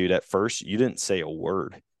didn't, dude, at first, you didn't say a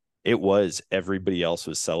word. It was everybody else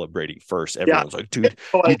was celebrating first. Everyone was like, dude,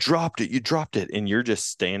 you dropped it. And you're just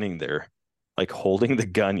standing there, like holding the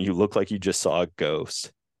gun. You look like you just saw a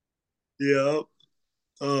ghost. Yep.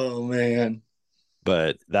 Oh man.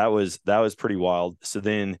 But that was pretty wild. So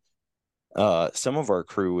then some of our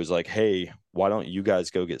crew was like, hey, why don't you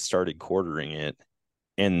guys go get started quartering it?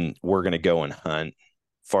 And we're going to go and hunt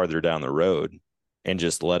farther down the road and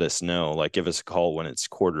just let us know, like, give us a call when it's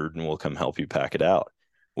quartered and we'll come help you pack it out.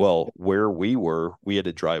 Well, where we were, we had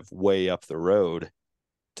to drive way up the road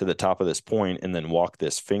to the top of this point and then walk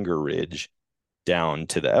this finger ridge down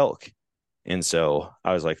to the elk. And so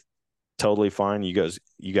I was like, totally fine. You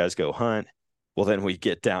guys go hunt. Well, then we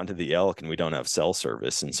get down to the elk and we don't have cell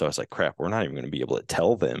service. And so I was like, crap, we're not even going to be able to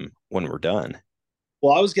tell them when we're done.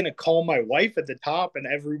 Well, I was going to call my wife at the top and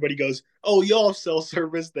everybody goes, oh, y'all have cell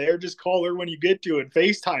service there. Just call her when you get to it,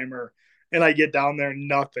 FaceTime her. And I get down there,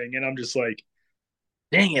 nothing. And I'm just like,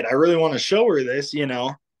 dang it, I really want to show her this, you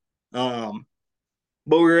know. Um,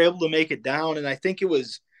 but we were able to make it down, and I think it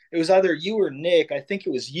was either you or Nick. I think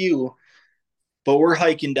it was you, but we're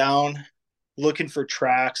hiking down looking for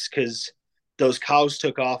tracks because those cows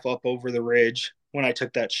took off up over the ridge when I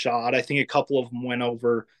took that shot. I think a couple of them went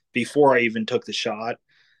over before I even took the shot.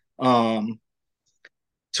 Um,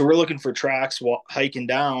 so we're looking for tracks hiking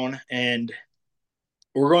down, and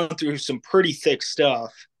we're going through some pretty thick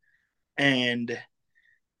stuff. And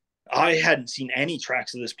I hadn't seen any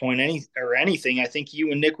tracks at this point, anything. I think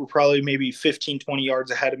you and Nick were probably maybe 15, 20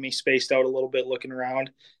 yards ahead of me, spaced out a little bit, looking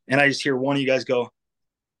around. And I just hear one of you guys go,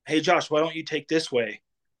 "Hey, Josh, why don't you take this way?"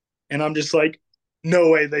 And I'm just like, no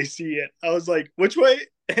way they see it. I was like, which way?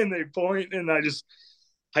 And they point, and I just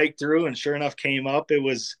hiked through, and sure enough, came up. It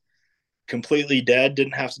was completely dead.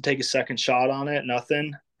 Didn't have to take a second shot on it,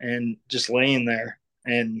 nothing, and just laying there.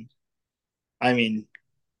 And I mean,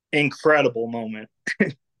 incredible moment.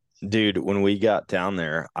 Dude, when we got down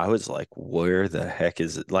there, I was like, where the heck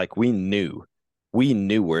is it? Like, we knew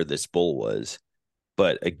where this bull was.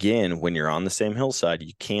 But again, when you're on the same hillside,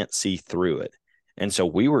 you can't see through it. And so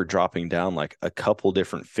we were dropping down like a couple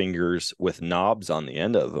different fingers with knobs on the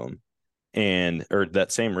end of them. And, or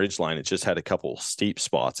that same ridge line, it just had a couple steep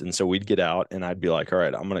spots. And so we'd get out and I'd be like, all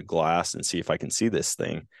right, I'm going to glass and see if I can see this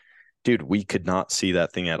thing. Dude, we could not see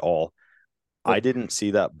that thing at all. I didn't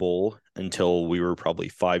see that bull until we were probably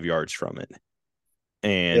 5 yards from it.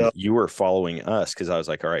 And Yeah. you were following us because I was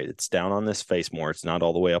like, all right, it's down on this face more. It's not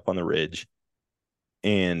all the way up on the ridge.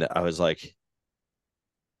 And I was like,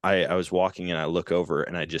 I was walking and I look over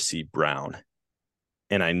and I just see brown.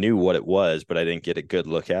 And I knew what it was, but I didn't get a good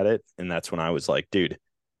look at it. And that's when I was like, dude,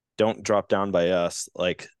 don't drop down by us.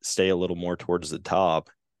 Like, stay a little more towards the top.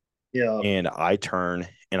 Yeah. And I turn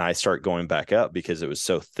and I start going back up because it was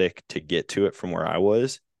so thick to get to it from where I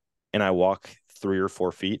was. And I walk 3 or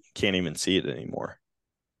 4 feet, can't even see it anymore.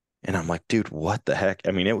 And I'm like, dude, what the heck?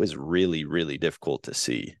 I mean, it was really, really difficult to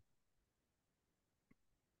see.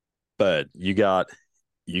 But you got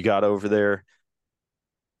over there.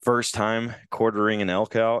 First time quartering an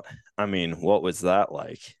elk out. I mean, what was that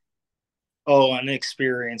like? Oh, an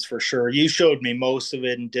experience for sure. You showed me most of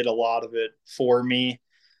it and did a lot of it for me.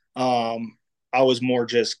 Um, I was more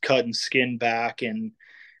just cutting skin back and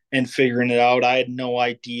figuring it out. I had no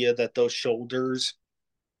idea that those shoulders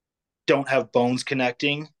don't have bones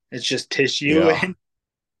connecting. It's just tissue. Yeah. And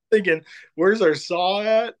thinking, where's our saw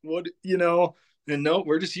at? What, you know? And no,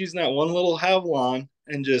 we're just using that one little Havlon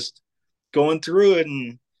and just going through it.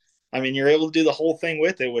 And I mean, you're able to do the whole thing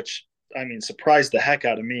with it, which I mean, surprised the heck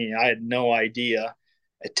out of me. I had no idea.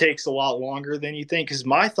 It takes a lot longer than you think. Because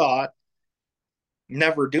my thought,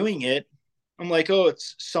 never doing it, I'm like, oh,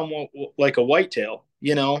 it's somewhat like a whitetail,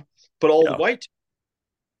 you know? But all the Yeah. white,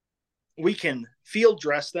 we can field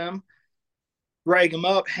dress them, drag them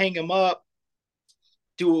up, hang them up,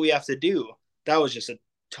 do what we have to do. That was just a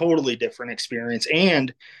totally different experience.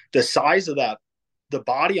 And the size of that, the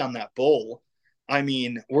body on that bull, I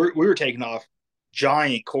mean, we were taking off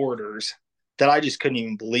giant quarters that I just couldn't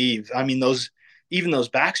even believe. I mean, even those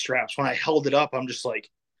back straps, when I held it up, I'm just like,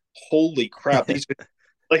 holy crap, these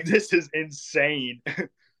like this is insane.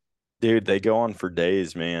 Dude, they go on for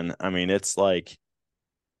days, man. I mean, it's like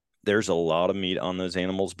there's a lot of meat on those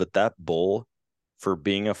animals, but that bull, for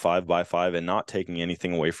being a 5x5 and not taking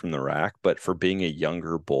anything away from the rack, but for being a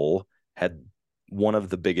younger bull, had one of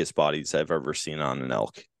the biggest bodies I've ever seen on an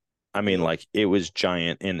elk. I mean, Yep. like, it was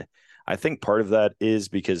giant. And I think part of that is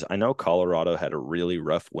because I know Colorado had a really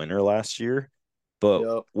rough winter last year, but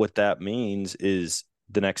Yep. what that means is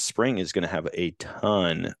the next spring is going to have a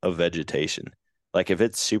ton of vegetation. Like, if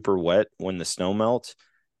it's super wet when the snow melts,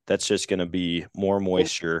 that's just going to be more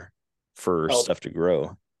moisture for Oh, stuff to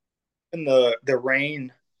grow. and the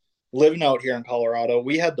rain, living out here in Colorado,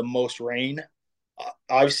 we had the most rain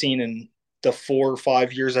I've seen in the 4 or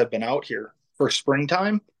 5 years I've been out here for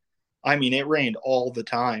springtime. I mean, it rained all the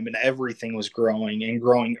time and everything was growing and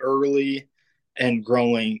growing early and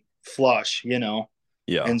growing flush, you know.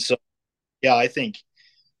 Yeah. And so, yeah, I think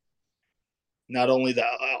not only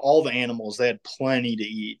that, all the animals, they had plenty to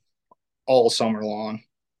eat all summer long.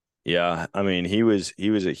 Yeah. I mean, he was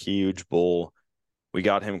a huge bull. We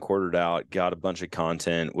got him quartered out, got a bunch of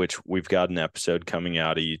content, which we've got an episode coming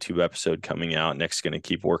out, a YouTube episode coming out. Nick's going to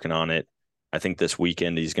keep working on it. I think this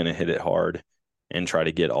weekend he's going to hit it hard and try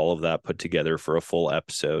to get all of that put together for a full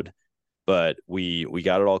episode. But we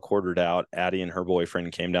got it all quartered out. Addie and her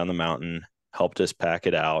boyfriend came down the mountain, helped us pack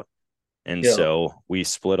it out. And Yeah. so we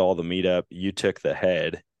split all the meat up. You took the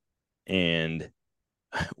head, and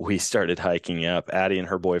we started hiking up. Addie and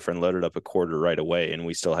her boyfriend loaded up a quarter right away, and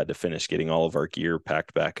we still had to finish getting all of our gear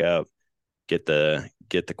packed back up, get the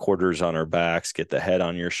quarters on our backs, get the head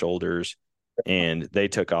on your shoulders, and they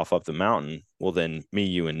took off up the mountain. Well, then me,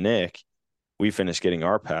 you, and Nick, we finished getting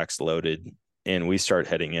our packs loaded, and we start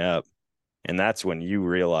heading up. And that's when you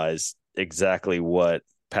realize exactly what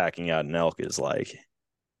packing out an elk is like.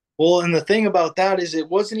 Well, and the thing about that is it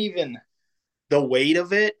wasn't even the weight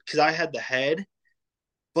of it because I had the head,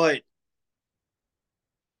 but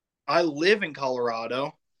I live in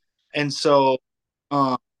Colorado, and so,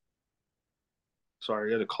 um,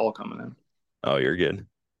 sorry, I had a call coming in. Oh, you're good.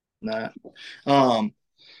 That, um,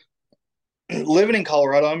 living in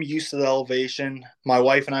Colorado, I'm used to the elevation. My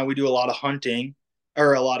wife and I, we do a lot of hunting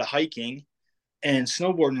or a lot of hiking and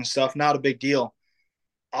snowboarding and stuff. Not a big deal.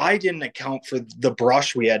 I didn't account for the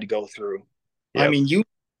brush we had to go through. Yep. I mean, you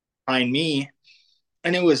behind me,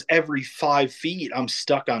 and it was every 5 feet I'm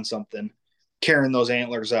stuck on something, carrying those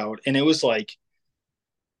antlers out, and it was like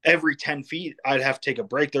every 10 feet I'd have to take a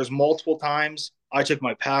break. There's multiple times I took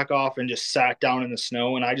my pack off and just sat down in the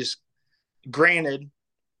snow, and I just, granted,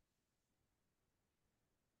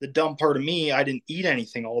 the dumb part of me, I didn't eat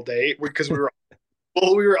anything all day because we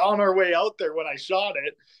were on our way out there when I shot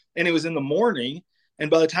it, and it was in the morning. And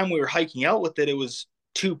by the time we were hiking out with it, it was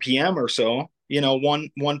 2 p.m. or so,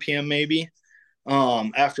 1 p.m. maybe,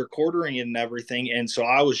 after quartering it and everything. And so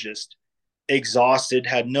I was just exhausted,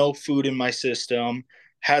 had no food in my system,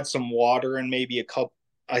 had some water and maybe a cup.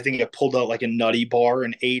 I think I pulled out like a nutty bar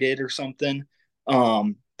and ate it or something,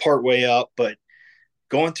 part way up. But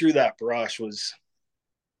going through that brush was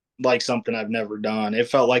like something I've never done. It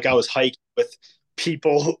felt like I was hiking with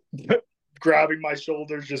people grabbing my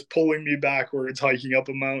shoulders, just pulling me backwards, hiking up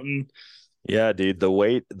a mountain. Yeah, dude, the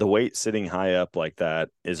weight sitting high up like that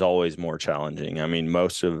is always more challenging. I mean,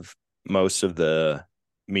 most of the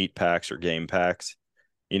meat packs or game packs,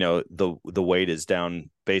 the weight is down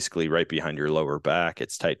basically right behind your lower back.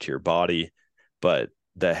 It's tight to your body, but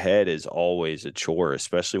the head is always a chore,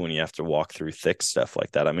 especially when you have to walk through thick stuff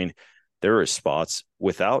like that. I mean, there are spots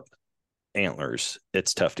without antlers,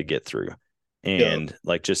 it's tough to get through. And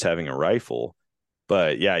like just having a rifle.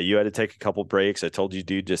 But yeah, you had to take a couple breaks. I told you,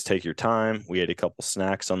 dude, just take your time. We had a couple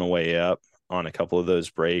snacks on the way up on a couple of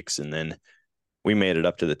those breaks, and then we made it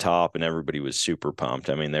up to the top, and everybody was super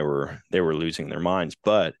pumped. I mean, they were losing their minds.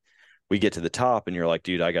 But we get to the top, and you're like,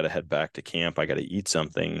 dude, I got to head back to camp. I got to eat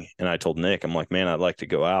something. And I told Nick, I'm like, man, I'd like to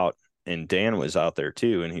go out. And Dan was out there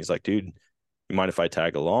too, and he's like, dude, you mind if I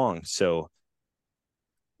tag along? So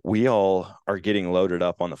we all are getting loaded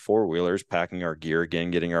up on the four-wheelers, packing our gear again,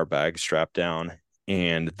 getting our bags strapped down.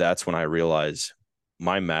 And that's when I realized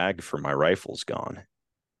my mag for my rifle's gone.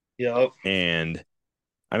 Yep. And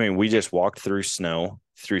I mean, we just walked through snow,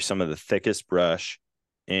 through some of the thickest brush.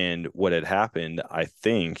 And what had happened, I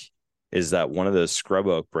think, is that one of those scrub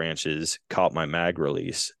oak branches caught my mag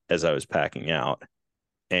release as I was packing out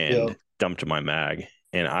and dumped my mag.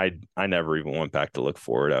 And I never even went back to look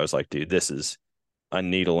for it. I was like, dude, this is a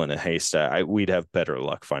needle in a haystack. We'd have better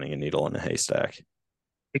luck finding a needle in a haystack.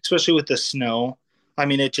 Especially with the snow. I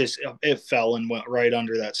mean, it fell and went right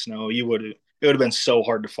under that snow. It would have been so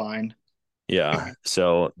hard to find. Yeah.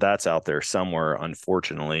 So that's out there somewhere.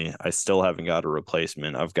 Unfortunately, I still haven't got a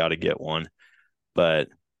replacement. I've got to get one. But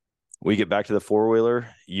we get back to the four-wheeler.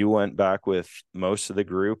 You went back with most of the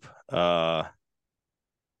group.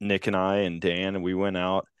 Nick and I and Dan, we went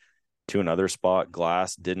out to another spot.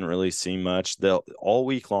 Glass, didn't really see much. All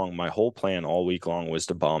week long, my whole plan all week long was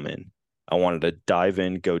to bomb in. I wanted to dive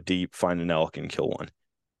in, go deep, find an elk, and kill one.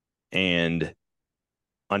 And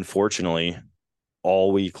unfortunately,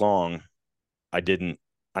 all week long, I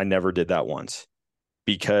never did that once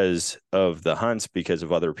because of the hunts, because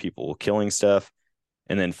of other people killing stuff.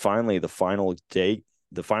 And then finally, the final day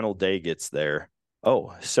gets there.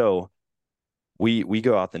 Oh, so we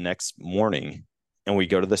go out the next morning and we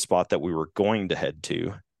go to the spot that we were going to head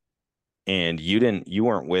to. And you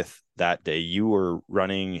weren't with that day. You were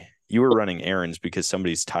running errands because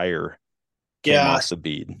somebody's tire came off the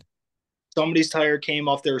bead. Somebody's tire came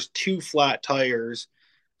off. There's 2 flat tires.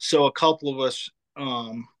 So a couple of us,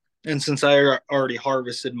 and since I already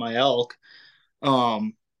harvested my elk,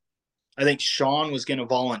 I think Sean was going to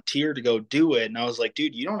volunteer to go do it. And I was like,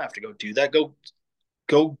 dude, you don't have to go do that.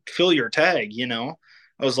 Go fill your tag. I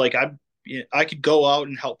was like, I could go out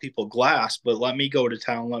and help people glass, but let me go to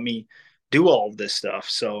town. Let me do all of this stuff.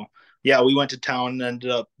 So yeah, we went to town and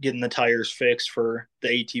ended up getting the tires fixed for the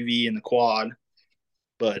ATV and the quad.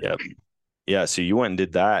 But yep. Yeah. So you went and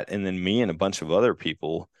did that. And then me and a bunch of other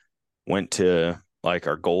people went to like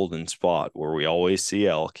our golden spot where we always see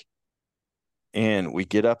elk. And we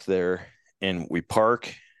get up there and we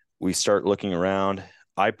park. We start looking around.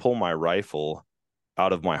 I pull my rifle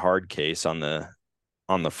out of my hard case on the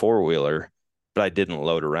four-wheeler, but I didn't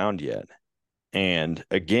load around yet. And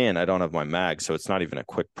again, I don't have my mag, so it's not even a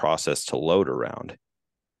quick process to load around.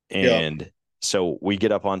 And so we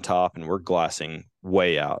get up on top and we're glassing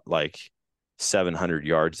way out, like 700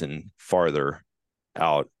 yards and farther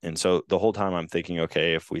out. And so the whole time I'm thinking,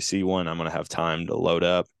 okay, if we see one, I'm going to have time to load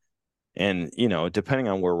up. And, you know, depending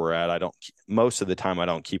on where we're at, most of the time I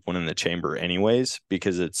don't keep one in the chamber anyways,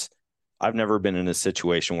 because I've never been in a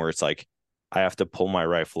situation where it's like, I have to pull my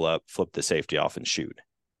rifle up, flip the safety off and shoot.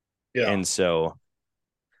 Yeah. And so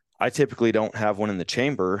I typically don't have one in the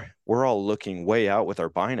chamber. We're all looking way out with our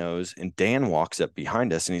binos, and Dan walks up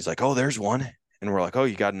behind us and he's like, oh, there's one. And we're like, oh,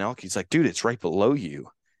 you got an elk? He's like, dude, it's right below you.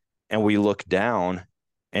 And we look down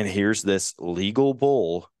and here's this legal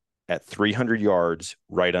bull at 300 yards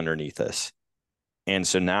right underneath us. And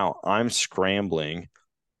so now I'm scrambling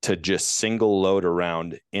to just single load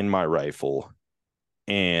around in my rifle.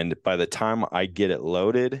 And by the time I get it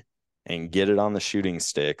loaded and get it on the shooting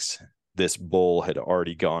sticks, this bull had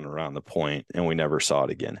already gone around the point and we never saw it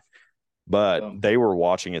again. But they were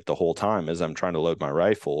watching it the whole time as I'm trying to load my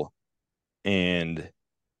rifle. And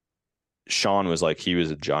Sean was like, he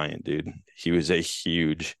was a giant, dude. He was a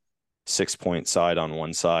huge 6-point side on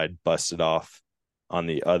one side, busted off on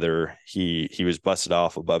the other. He was busted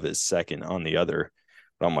off above his second on the other.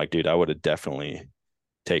 But I'm like, dude, I would have definitely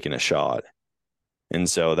taken a shot. And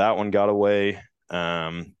so that one got away.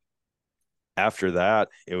 After that,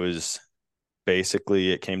 it was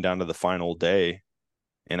basically, it came down to the final day.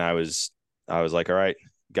 And I was like, all right,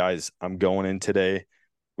 guys, I'm going in today.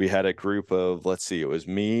 We had a group of, let's see, it was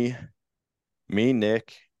me,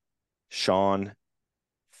 Nick, Sean,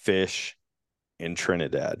 Fish, and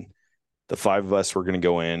Trinidad. The 5 of us were going to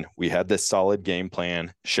go in. We had this solid game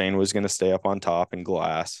plan. Shane was going to stay up on top and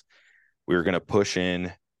glass. We were going to push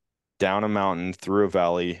in down a mountain, through a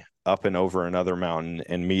valley, up and over another mountain,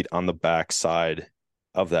 and meet on the back side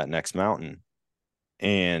of that next mountain.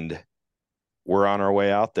 And we're on our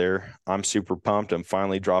way out there. I'm super pumped. I'm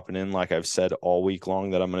finally dropping in, like I've said all week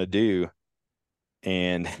long that I'm going to do.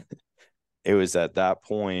 And it was at that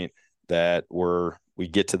point that we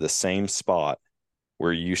get to the same spot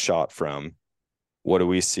where you shot from. What do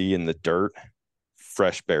we see in the dirt?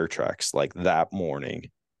 Fresh bear tracks, like that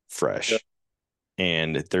morning, fresh. Yep.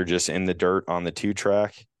 And they're just in the dirt on the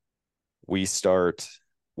 2-track. We start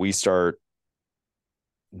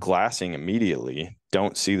glassing immediately.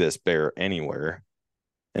 Don't see this bear anywhere.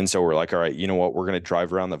 And so we're like, all right, you know what? We're going to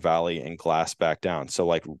drive around the valley and glass back down. So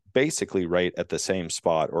like basically right at the same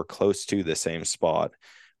spot or close to the same spot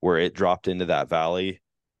where it dropped into that valley,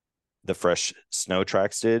 the fresh snow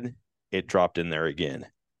tracks did, it dropped in there again.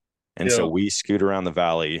 And so we scoot around the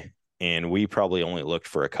valley and we probably only looked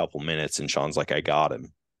for a couple minutes and Sean's like, I got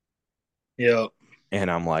him. Yeah. And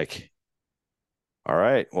I'm like, all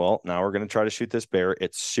right, well, now we're going to try to shoot this bear.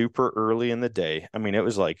 It's super early in the day. I mean, it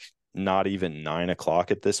was like not even 9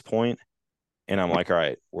 o'clock at this point. And I'm like, all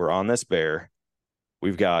right, we're on this bear.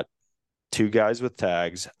 We've got 2 guys with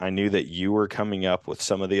tags. I knew that you were coming up with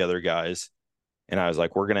some of the other guys. And I was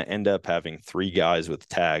like, we're going to end up having 3 guys with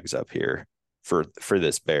tags up here for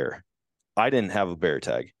this bear. I didn't have a bear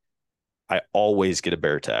tag. I always get a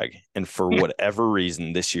bear tag. And for whatever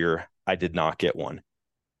reason this year, I did not get one.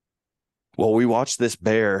 Well, we watched this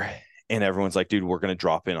bear and everyone's like, dude, we're going to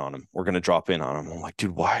drop in on him. We're going to drop in on him. I'm like,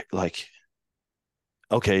 dude, why? Like,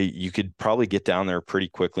 okay, you could probably get down there pretty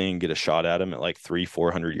quickly and get a shot at him at like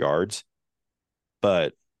 300-400 yards.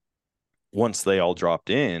 But once they all dropped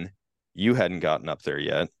in, you hadn't gotten up there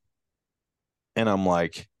yet. And I'm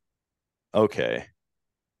like, okay,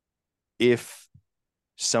 if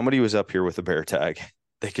somebody was up here with a bear tag,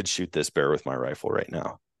 they could shoot this bear with my rifle right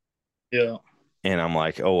now. Yeah. And I'm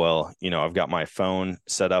like, oh, well, you know, I've got my phone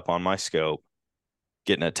set up on my scope,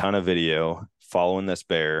 getting a ton of video, following this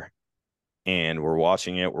bear, and we're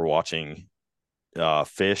watching it. We're watching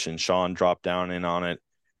Fish and Sean drop down in on it.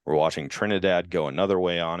 We're watching Trinidad go another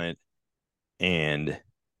way on it. And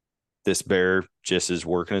this bear just is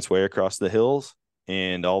working its way across the hills.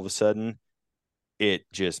 And all of a sudden, it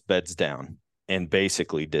just beds down and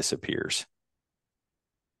basically disappears.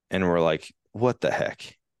 And we're like, what the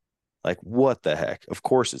heck? Like, what the heck? Of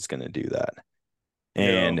course it's going to do that.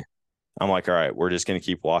 And I'm like, all right, we're just going to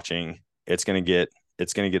keep watching. It's going to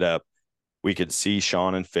get up. We could see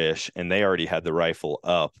Sean and Fish, and they already had the rifle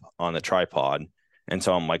up on the tripod. And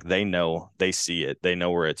so I'm like, they see it. They know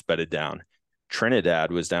where it's bedded down.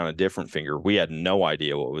 Trinidad was down a different finger. We had no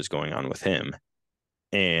idea what was going on with him.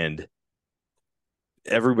 And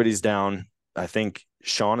everybody's down. I think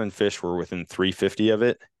Sean and Fish were within 350 of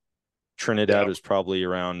it. Trinidad was probably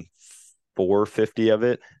around 450 of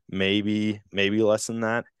it, maybe less than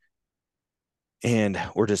that. And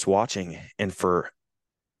we're just watching, and for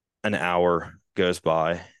an hour goes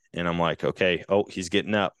by, and I'm like, okay, oh, he's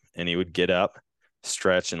getting up. And he would get up,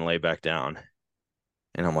 stretch, and lay back down.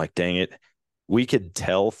 And I'm like, dang it. We could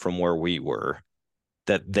tell from where we were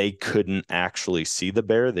that they couldn't actually see the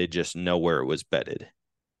bear. They just know where it was bedded.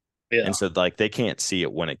 Yeah. And so like they can't see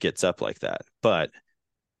it when it gets up like that. But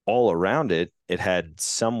all around it, it had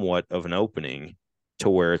somewhat of an opening to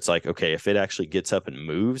where it's like, okay, if it actually gets up and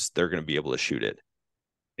moves, they're going to be able to shoot it.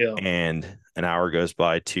 Yeah. And an hour goes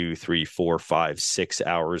by, 2, 3, 4, 5, 6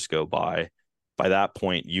 hours go by. By that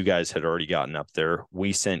point, you guys had already gotten up there.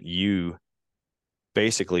 We sent you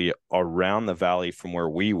basically around the valley from where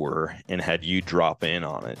we were and had you drop in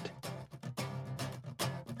on it.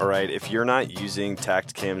 All right, if you're not using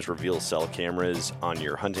Tactacam's reveal cell cameras on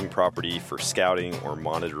your hunting property for scouting or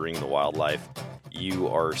monitoring the wildlife, you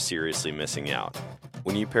are seriously missing out.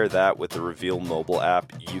 When you pair that with the Reveal mobile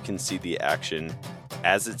app, you can see the action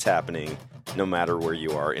as it's happening, no matter where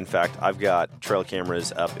you are. In fact, I've got trail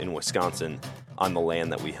cameras up in Wisconsin on the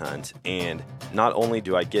land that we hunt, and not only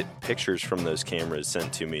do I get pictures from those cameras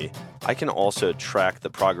sent to me, I can also track the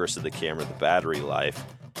progress of the camera, the battery life,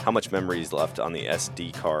 how much memory is left on the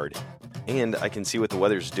SD card, and I can see what the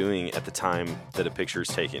weather's doing at the time that a picture is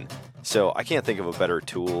taken. So I can't think of a better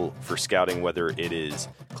tool for scouting, whether it is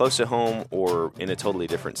close to home or in a totally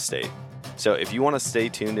different state. So if you want to stay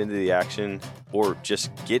tuned into the action or just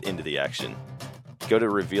get into the action, go to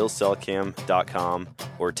revealcellcam.com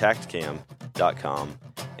or tactacam.com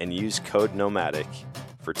and use code Nomadic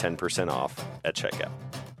for 10% off at checkout.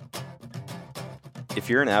 If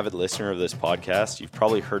you're an avid listener of this podcast, you've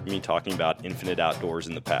probably heard me talking about Infinite Outdoors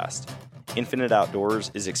in the past. Infinite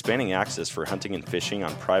Outdoors is expanding access for hunting and fishing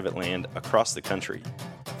on private land across the country.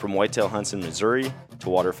 From whitetail hunts in Missouri to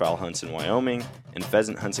waterfowl hunts in Wyoming and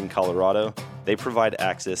pheasant hunts in Colorado, they provide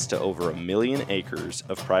access to over 1 million acres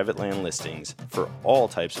of private land listings for all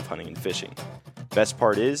types of hunting and fishing. Best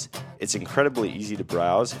part is, it's incredibly easy to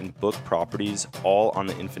browse and book properties all on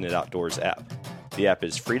the Infinite Outdoors app. The app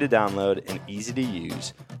is free to download and easy to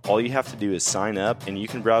use. All you have to do is sign up and you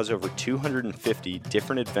can browse over 250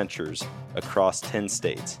 different adventures across 10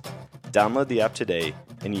 states. Download the app today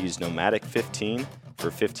and use Nomadic 15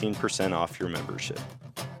 for 15% off your membership.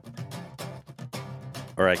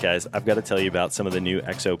 All right, guys, I've got to tell you about some of the new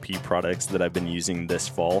XOP products that I've been using this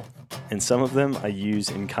fall, and some of them I use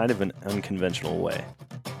in kind of an unconventional way.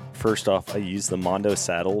 First off, I use the Mondo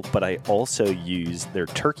saddle, but I also use their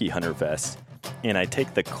turkey hunter vest, and I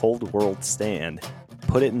take the Cold World stand,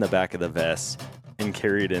 put it in the back of the vest, and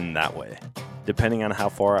carry it in that way. Depending on how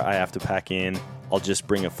far I have to pack in, I'll just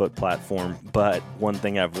bring a foot platform, but one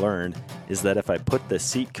thing I've learned is that if I put the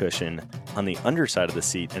seat cushion on the underside of the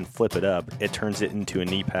seat and flip it up, it turns it into a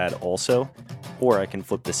knee pad also, or I can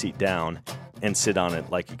flip the seat down and sit on it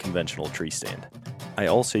like a conventional tree stand. I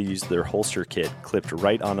also use their holster kit clipped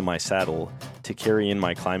right onto my saddle to carry in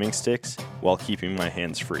my climbing sticks while keeping my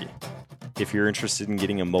hands free. If you're interested in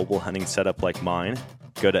getting a mobile hunting setup like mine,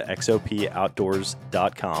 go to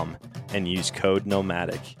xopoutdoors.com and use code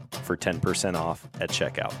Nomadic for 10% off at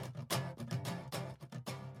checkout.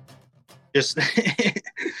 Just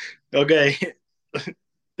okay.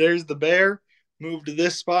 There's the bear. Move to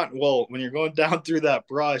this spot. Well, when you're going down through that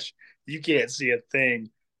brush, you can't see a thing.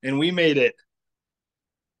 And we made it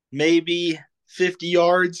maybe 50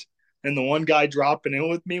 yards, and the one guy dropping in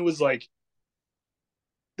with me was like,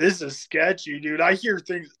 "This is sketchy, dude. I hear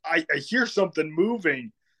things. I hear something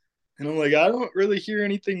moving." And I'm like, "I don't really hear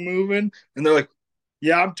anything moving." And they're like,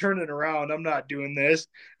 "Yeah, I'm turning around. I'm not doing this."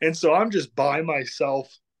 And so I'm just by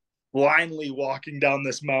myself, blindly walking down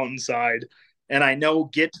this mountainside. And I know,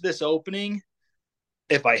 get to this opening,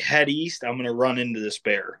 if I head east, I'm going to run into this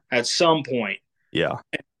bear at some point. Yeah.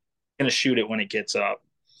 I'm going to shoot it when it gets up.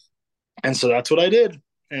 And so that's what I did.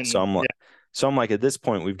 And So I'm like, at this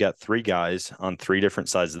point, we've got 3 guys on 3 different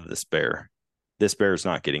sides of this bear. This bear is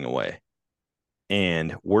not getting away.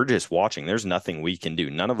 And we're just watching. There's nothing we can do.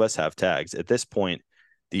 None of us have tags. At this point,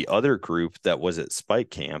 the other group that was at Spike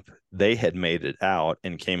Camp, they had made it out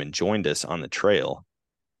and came and joined us on the trail.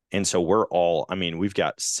 And so we've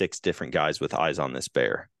got 6 different guys with eyes on this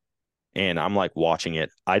bear. And I'm like watching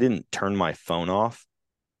it. I didn't turn my phone off.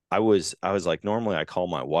 I was like, normally I call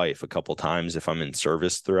my wife a couple times if I'm in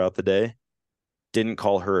service throughout the day. Didn't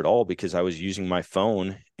call her at all because I was using my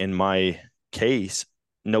phone in my case.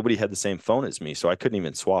 Nobody had the same phone as me, so I couldn't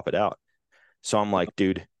even swap it out. So I'm like,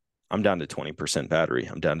 dude, I'm down to 20% battery.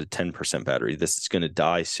 I'm down to 10% battery. This is going to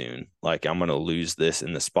die soon. Like, I'm going to lose this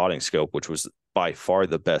in the spotting scope, which was by far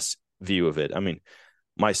the best view of it. I mean,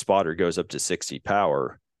 my spotter goes up to 60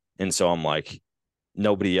 power. And so I'm like,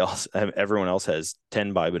 nobody else, everyone else has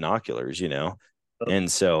 10 by binoculars, you know?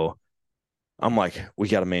 And so I'm like, we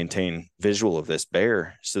got to maintain visual of this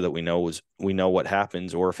bear so that we know what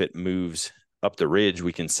happens, or if it moves up the ridge,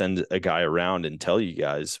 we can send a guy around and tell you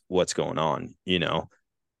guys what's going on, you know?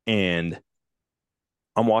 And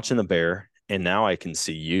I'm watching the bear, and now I can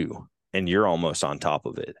see you, and you're almost on top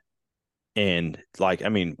of it. And like, I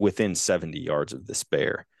mean, within 70 yards of this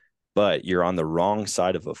bear, but you're on the wrong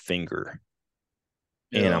side of a finger.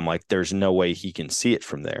 And Yeah. I'm like, there's no way he can see it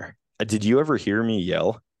from there. Did you ever hear me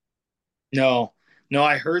yell? No, no,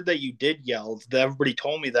 I heard that you did yell. Everybody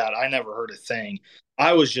told me that. I never heard a thing.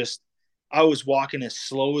 I was just, I was walking as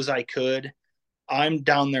slow as I could. I'm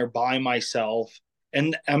down there by myself.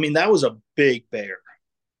 And I mean, that was a big bear,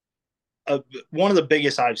 one of the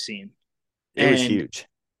biggest I've seen. It was And, huge.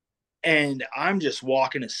 and I'm just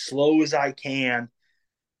walking as slow as I can.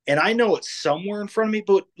 And I know it's somewhere in front of me,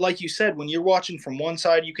 but like you said, when you're watching from one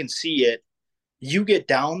side, you can see it. You get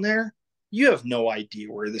down there, you have no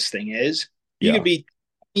idea where this thing is. You Yeah. could be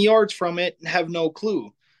 20 yards from it and have no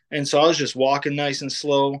clue. And so I was just walking nice and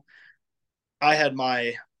slow. I had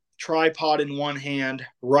my tripod in one hand,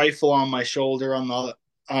 rifle on my shoulder or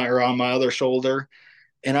on my other shoulder,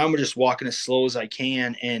 and I'm just walking as slow as I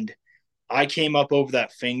can. And I came up over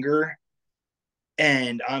that finger,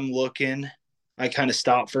 and I'm looking. I kind of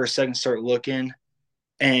stopped for a second, start looking,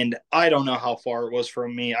 and I don't know how far it was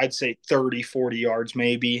from me. I'd say 30, 40 yards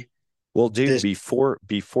maybe. Well, dude, This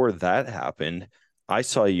before that happened, I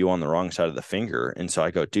saw you on the wrong side of the finger. And so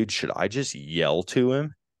I go, dude, should I just yell to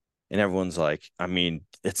him? And everyone's like, I mean,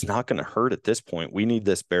 it's not going to hurt at this point. We need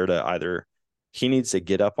this bear to either he needs to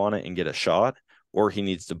get up on it and get a shot, or he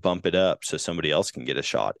needs to bump it up so somebody else can get a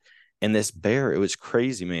shot. And this bear, it was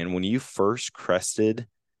crazy, man. When you first crested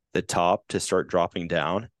the top to start dropping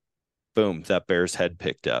down, boom, that bear's head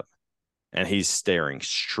picked up and he's staring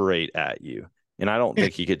straight at you. And I don't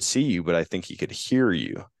think he could see you, but I think he could hear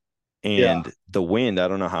you. yeah. And the wind, I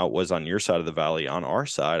don't know how it was on your side of the valley. On our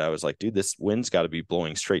side, I was like, dude, this wind's got to be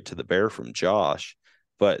blowing straight to the bear from Josh.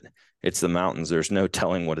 But it's the mountains. There's no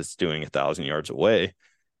telling what it's doing 1,000 yards away.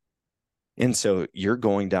 And so you're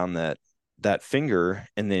going down that finger,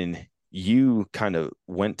 and then you kind of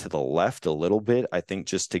went to the left a little bit, I think,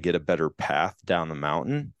 just to get a better path down the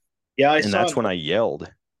mountain. Yeah, I And saw that's when I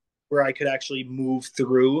yelled. where I could actually move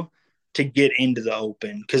through to get into the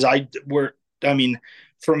open because I mean,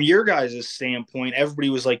 from your guys' standpoint, everybody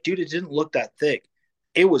was like, dude, it didn't look that thick.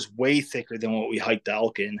 It was way thicker than what we hiked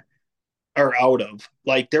elk in or out of.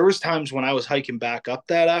 Like there was times when I was hiking back up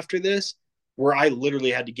that after this where I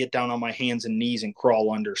literally had to get down on my hands and knees and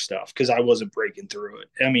crawl under stuff because I wasn't breaking through it.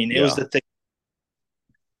 I mean, it was Yeah, the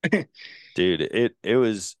thing. dude, it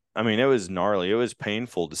was, I mean, it was gnarly. It was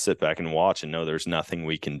painful to sit back and watch and know there's nothing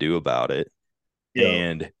we can do about it. Yeah.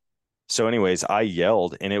 And so, anyways, I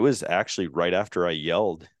yelled, and it was actually right after I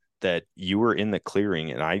yelled that you were in the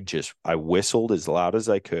clearing, and I whistled as loud as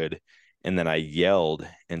I could, and then I yelled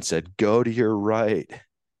and said, "Go to your right."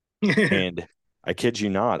 And I kid you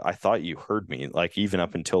not, I thought you heard me. Like even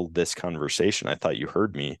up until this conversation, I thought you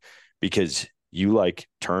heard me because you like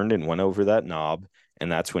turned and went over that knob,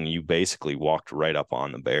 and that's when you basically walked right up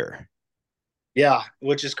on the bear. Yeah,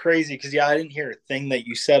 which is crazy because I didn't hear a thing that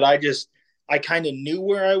you said. I kind of knew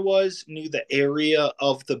where I was, knew the area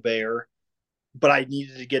of the bear, but I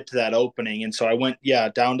needed to get to that opening, and so I went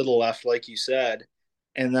down to the left like you said,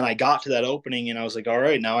 and then I got to that opening and I was like, all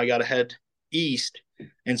right, now I got to head east,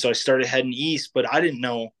 and so I started heading east, but I didn't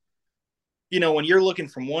know. When you're looking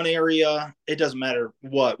from one area, it doesn't matter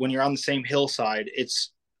what. When you're on the same hillside,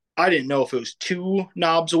 I didn't know if it was two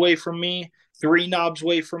knobs away from me, three knobs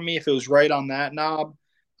away from me, if it was right on that knob.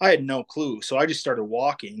 I had no clue. So I just started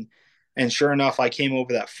walking. And sure enough, I came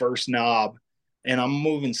over that first knob and I'm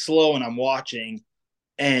moving slow and I'm watching.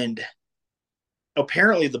 And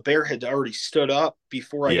apparently the bear had already stood up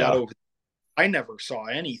before I got Yeah. over. I never saw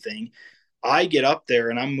anything. I get up there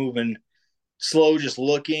and I'm moving slow, just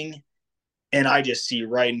looking, and I just see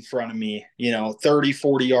right in front of me, 30,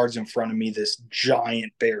 40 yards in front of me, this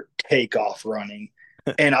giant bear take off running.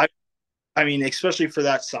 And I mean, especially for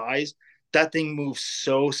that size, that thing moves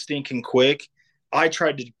so stinking quick. I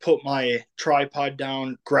tried to put my tripod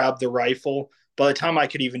down, grab the rifle. By the time I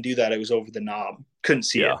could even do that, it was over the knob. Couldn't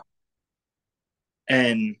see it. Yeah.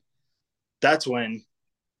 And that's when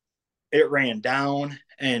it ran down,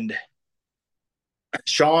 and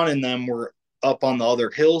Sean and them were up on the other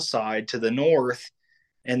hillside to the north,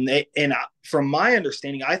 From my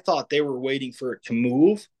understanding, I thought they were waiting for it to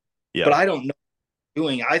move, but Yeah. I don't know what they're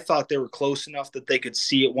doing. I thought they were close enough that they could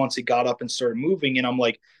see it once it got up and started moving. And I'm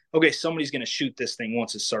like, okay, somebody's going to shoot this thing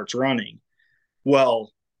once it starts running.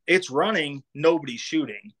 Well, it's running, nobody's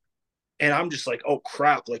shooting. And I'm just like, oh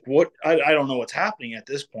crap, like what? I don't know what's happening at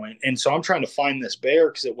this point. And so I'm trying to find this bear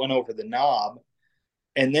because it went over the knob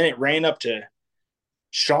and then it ran up to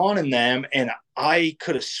Sean and them. And I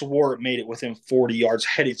could have swore it made it within 40 yards,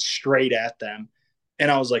 headed straight at them.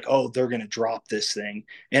 And I was like, oh, they're going to drop this thing.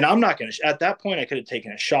 And I'm not going to, at that point, I could have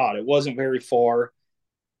taken a shot. It wasn't very far.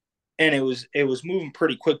 And it was moving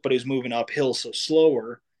pretty quick, but it was moving uphill, so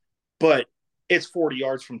slower. But it's 40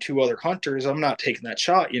 yards from two other hunters. I'm not taking that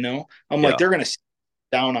shot, you know? I'm like, Yeah. they're going to sit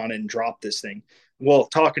down on it and drop this thing. Well,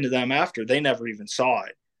 talking to them after, they never even saw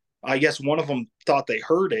it. I guess one of them thought they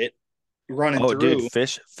heard it running Oh, dude, through.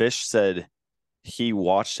 Fish said he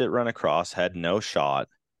watched it run across, had no shot.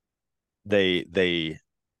 They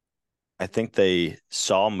I think they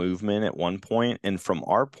saw movement at one point, and from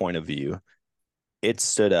our point of view, it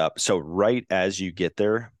stood up. So right as you get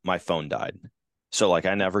there, my phone died. So like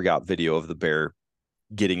I never got video of the bear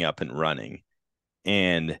getting up and running.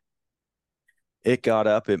 And it got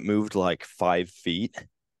up, it moved like 5 feet,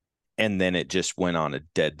 and then it just went on a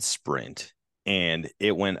dead sprint. And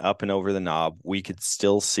it went up and over the knob. We could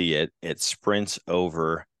still see it. It sprints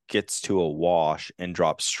over, gets to a wash, and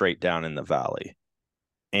drops straight down in the valley.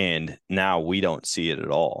 And now we don't see it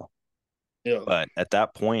at all. Yeah. But at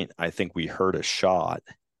that point, I think we heard a shot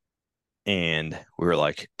and we were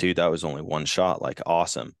like, dude, that was only one shot. Like,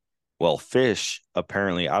 awesome. Well, Fish,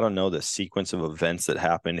 apparently, I don't know the sequence of events that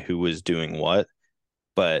happened, who was doing what,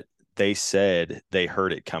 but they said they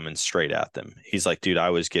heard it coming straight at them. He's like, dude,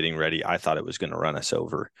 I was getting ready. I thought it was going to run us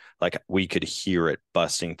over. Like, we could hear it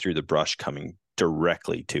busting through the brush coming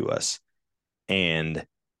directly to us. And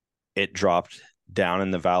it dropped down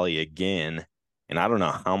in the valley again. And I don't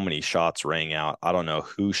know how many shots rang out. I don't know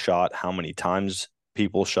who shot, how many times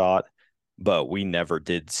people shot, but we never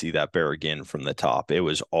did see that bear again from the top. It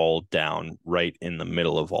was all down right in the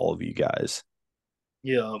middle of all of you guys.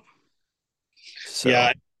 Yeah. So,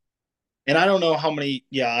 Yeah. And I don't know how many.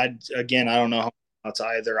 Yeah. I don't know how many shots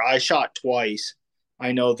either. I shot twice.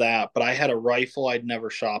 I know that, but I had a rifle I'd never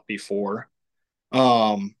shot before.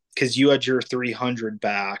 Because you had your 300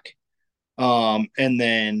 back. And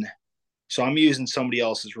then, so I'm using somebody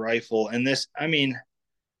else's rifle. And this, I mean,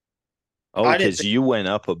 oh, I didn't because think, you went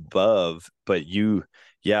up above, but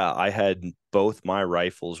yeah, I had both my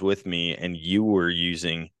rifles with me and you were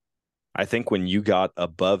using, I think when you got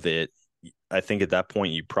above it, I think at that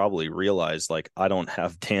point you probably realized like, I don't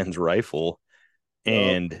have Dan's rifle.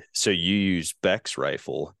 And so you used Beck's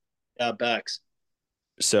rifle. yeah, Bex.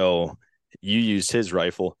 So you used his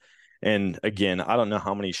rifle. And again, I don't know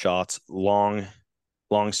how many shots. Long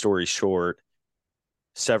story short,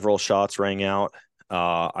 several shots rang out.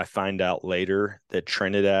 I find out later that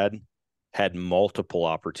Trinidad had multiple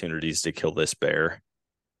opportunities to kill this bear.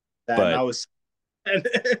 And But I was,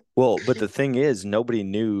 but the thing is, nobody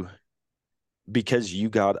knew because you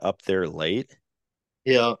got up there late.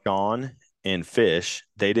 yeah, Sean and Fish,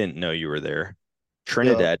 they didn't know you were there. yeah.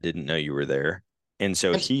 Trinidad didn't know you were there. And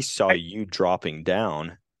so he saw you dropping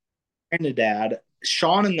down. Trinidad,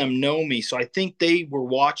 Sean and them know me, so I think they were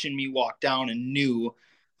watching me walk down and knew,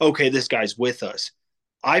 okay, this guy's with us.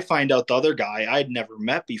 I find out the other guy I'd never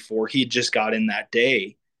met before. He just got in that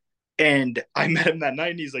day, and I met him that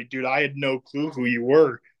night, and he's like, "Dude, I had no clue who you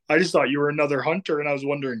were. I just thought you were another hunter, and I was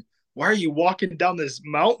wondering why are you walking down this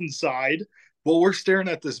mountainside while we're staring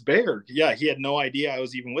at this bear." Yeah, he had no idea I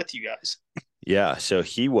was even with you guys. Yeah. So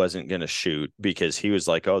he wasn't going to shoot because he was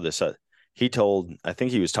like, oh, I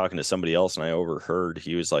think he was talking to somebody else and I overheard.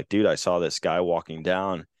 He was like, dude, I saw this guy walking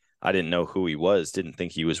down. I didn't know who he was, didn't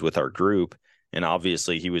think he was with our group. And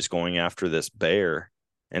obviously he was going after this bear.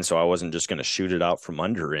 And so I wasn't just going to shoot it out from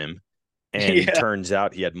under him. And Yeah, turns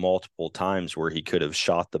out he had multiple times where he could have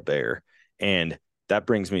shot the bear. And that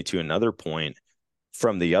brings me to another point.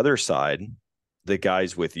 From the other side, the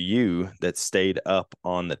guys with you that stayed up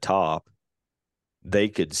on the top, they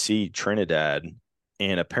could see Trinidad.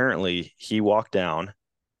 And apparently he walked down,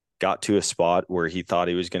 got to a spot where he thought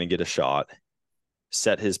he was going to get a shot,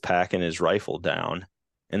 set his pack and his rifle down,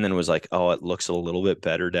 and then was like, oh, it looks a little bit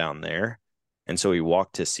better down there. And so he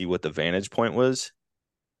walked to see what the vantage point was.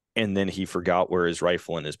 And then he forgot where his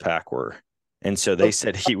rifle and his pack were. And so they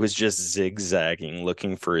said he was just zigzagging,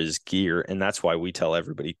 looking for his gear. And that's why we tell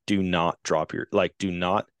everybody, do not drop do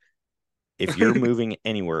not, if you're moving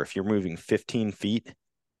anywhere, if you're moving 15 feet,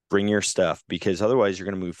 bring your stuff, because otherwise you're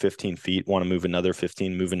going to move 15 feet, want to move another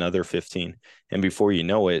 15, move another 15. And before you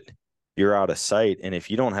know it, you're out of sight. And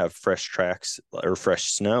if you don't have fresh tracks or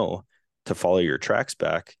fresh snow to follow your tracks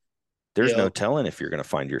back, there's no telling if you're going to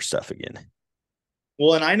find your stuff again.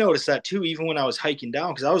 Well, and I noticed that too, even when I was hiking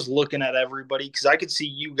down, because I was looking at everybody, because I could see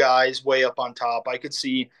you guys way up on top. I could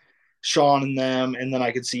see Sean and them, and then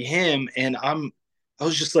I could see him. And I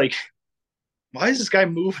was just like, why is this guy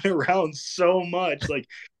moving around so much? Like,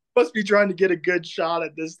 must be trying to get a good shot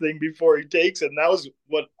at this thing before he takes it. And that was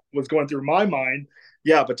what was going through my mind.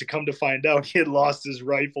 Yeah, but to come to find out, he had lost his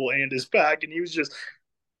rifle and his pack, and he was just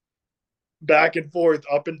back and forth,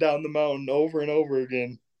 up and down the mountain over and over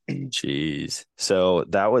again. Jeez. So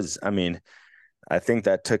that was, I mean, I think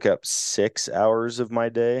that took up 6 hours of my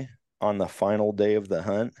day on the final day of the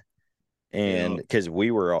hunt. And because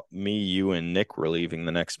me, you, and Nick were leaving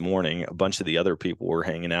the next morning, a bunch of the other people were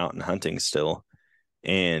hanging out and hunting still.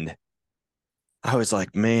 And I was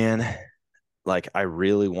like, man, like I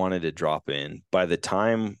really wanted to drop in. By the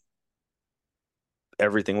time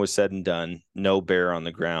everything was said and done, no bear on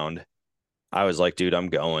the ground, I was like, dude, I'm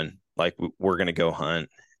going. Like, we're going to go hunt.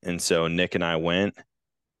 And so Nick and I went,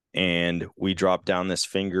 and we dropped down this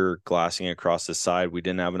finger glassing across the side. We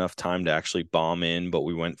didn't have enough time to actually bomb in, but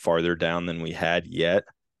we went farther down than we had yet.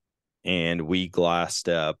 And we glassed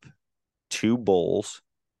up 2 bulls.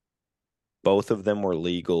 Both of them were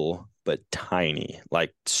legal, but tiny,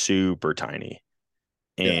 like super tiny.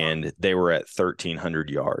 And they were at 1,300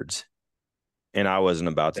 yards. And I wasn't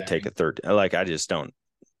about to take a like,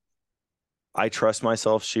 I trust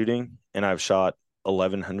myself shooting, and I've shot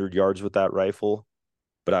 1,100 yards with that rifle.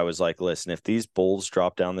 But I was like, listen, if these bulls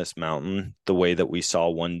drop down this mountain the way that we saw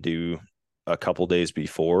one do a couple days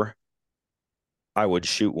before, I would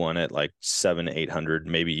shoot one at like 700, 800,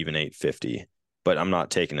 maybe even 850. But I'm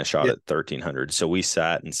not taking a shot at 1,300. So we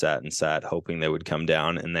sat and sat and sat, hoping they would come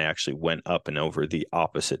down, and they actually went up and over the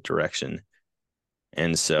opposite direction.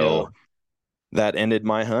 And so that ended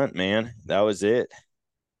my hunt, man. That was it.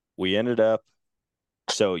 We ended up,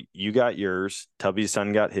 so you got yours, Tubby's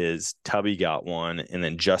son got his, Tubby got one, and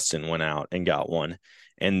then Justin went out and got one.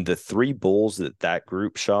 And the 3 bulls that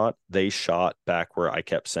group shot, they shot back where I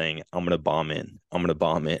kept saying, I'm going to bomb in. I'm going to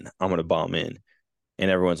bomb in. I'm going to bomb in.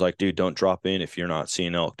 And everyone's like, dude, don't drop in. If you're not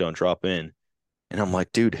seeing elk, don't drop in. And I'm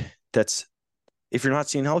like, dude, if you're not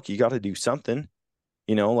seeing elk, you got to do something.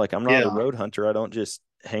 You know, like, I'm not a road hunter. I don't just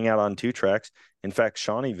hang out on 2 tracks. In fact,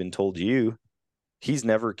 Sean even told you he's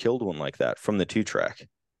never killed one like that from the 2-track.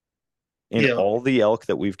 And all the elk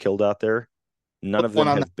that we've killed out there, none of them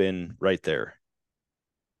have been right there.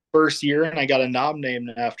 First year, and I got a knob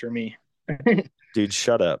named after me. Dude,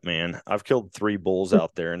 shut up, man. I've killed 3 bulls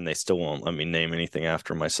out there, and they still won't let me name anything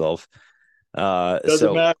after myself.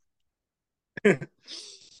 Doesn't matter.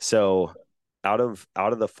 So out of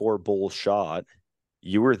the 4 bulls shot,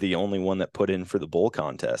 you were the only one that put in for the bull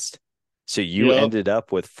contest. So you ended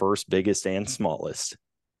up with first, biggest, and smallest.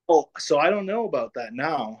 Well, so I don't know about that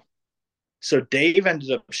now. So Dave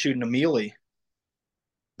ended up shooting a muley.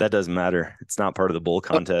 That doesn't matter. It's not part of the bull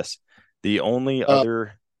contest. The only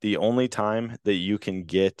time that you can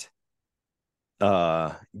get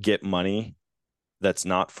money that's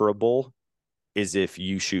not for a bull is if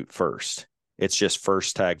you shoot first. It's just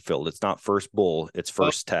first tag filled. It's not first bull, it's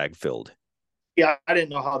first tag filled. Yeah, I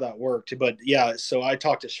didn't know how that worked, but yeah, so I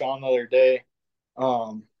talked to Sean the other day,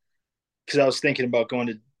 because I was thinking about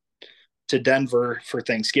going to Denver for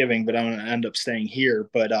Thanksgiving, but I'm gonna end up staying here.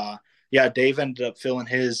 But yeah, Dave ended up filling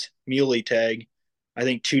his muley tag, I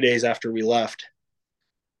think 2 days after we left.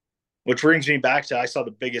 Which brings me back to, I saw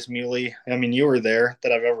the biggest muley. I mean, you were there,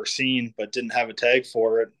 that I've ever seen, but didn't have a tag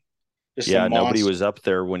for it. Yeah, nobody was up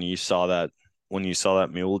there when you saw that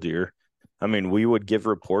mule deer. I mean, we would give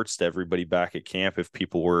reports to everybody back at camp if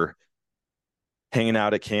people were hanging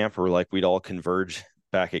out at camp, or like we'd all converge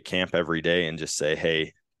back at camp every day and just say,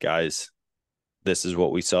 hey, guys, this is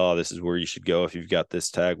what we saw. This is where you should go if you've got this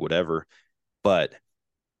tag, whatever. But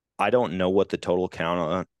I don't know what the total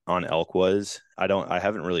count on elk was. I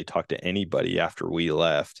haven't really talked to anybody after we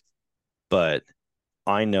left, but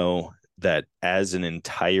I know that as an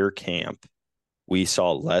entire camp, we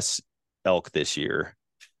saw less elk this year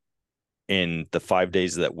in the 5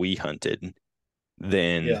 days that we hunted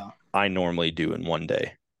than I normally do in one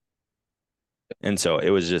day. And so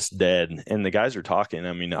it was just dead. And the guys are talking.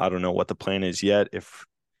 I mean, I don't know what the plan is yet. If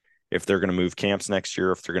they're going to move camps next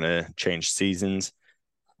year, if they're going to change seasons.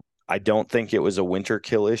 I don't think it was a winter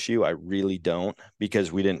kill issue. I really don't,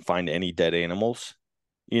 because we didn't find any dead animals.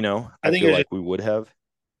 You know, I feel like we would have.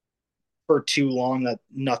 For too long that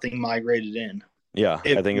nothing migrated in. Yeah,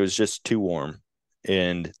 I think it was just too warm.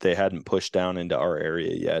 and they hadn't pushed down into our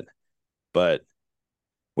area yet. But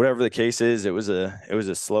whatever the case is, it was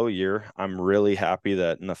a slow year. I'm really happy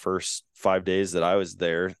that in the first 5 days that I was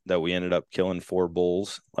there that we ended up killing 4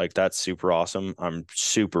 bulls. Like, that's super awesome. I'm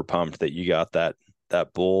super pumped that you got that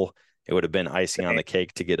bull. It would have been icing on the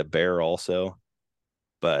cake to get a bear also.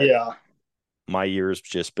 But Yeah. my year's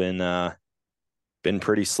just been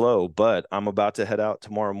pretty slow, but I'm about to head out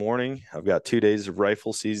tomorrow morning. I've got 2 days of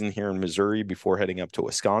rifle season here in Missouri before heading up to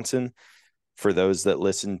Wisconsin. For those that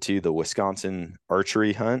listen to the Wisconsin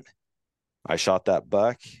archery hunt, I shot that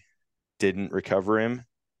buck, didn't recover him.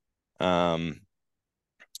 I've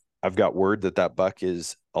got word that buck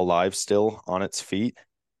is alive still on its feet,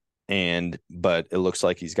 but it looks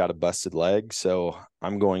like he's got a busted leg. So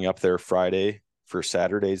I'm going up there Friday for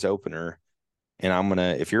Saturday's opener. And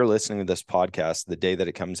if you're listening to this podcast, the day that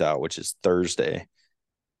it comes out, which is Thursday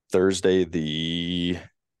the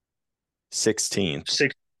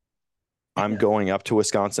 16th, I'm going up to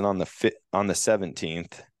Wisconsin on the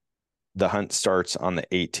 17th. The hunt starts on the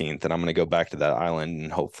 18th, and I'm going to go back to that island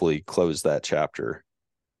and hopefully close that chapter.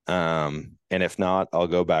 And if not, I'll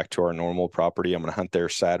go back to our normal property. I'm going to hunt there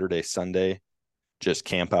Saturday, Sunday, just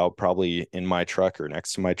camp out probably in my truck or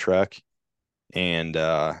next to my truck. And,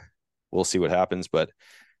 we'll see what happens, but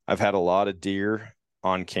I've had a lot of deer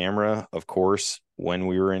on camera. Of course, when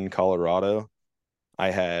we were in Colorado,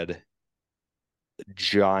 I had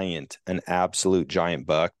an absolute giant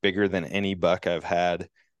buck, bigger than any buck I've had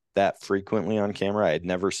that frequently on camera. I had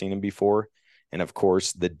never seen him before. And of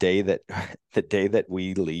course, the day that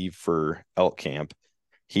we leave for elk camp,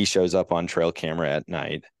 he shows up on trail camera at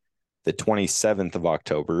night. The 27th of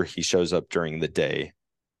October, he shows up during the day.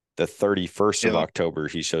 The 31st of October,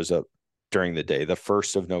 he shows up during the day. The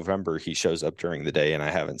 1st of November, he shows up during the day, and I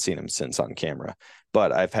haven't seen him since on camera.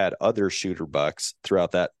 But I've had other shooter bucks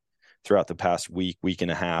throughout the past week and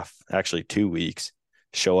a half, actually 2 weeks,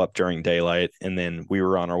 show up during daylight. And then we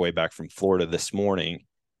were on our way back from Florida this morning,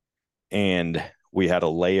 and we had a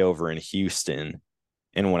layover in Houston.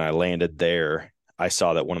 And when I landed there, I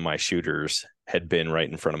saw that one of my shooters had been right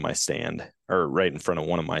in front of my stand, or right in front of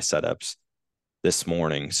one of my setups this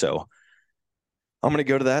morning. So I'm going to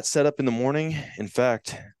go to that setup in the morning. In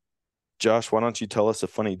fact, Josh, why don't you tell us a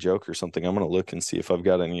funny joke or something? I'm going to look and see if I've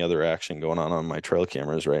got any other action going on my trail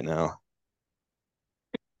cameras right now.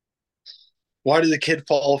 Why did the kid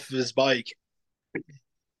fall off of his bike?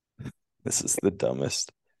 This is the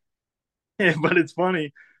dumbest. Yeah, but it's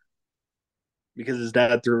funny because his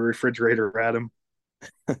dad threw a refrigerator at him.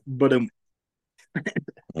 But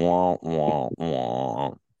wah, wah,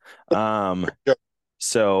 wah.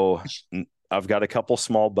 So I've got a couple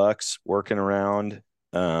small bucks working around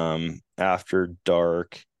after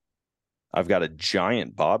dark. I've got a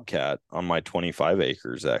giant bobcat on my 25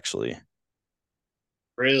 acres, actually.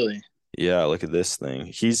 Really? Yeah, look at this thing.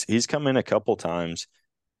 He's come in a couple times.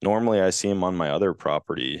 Normally I see him on my other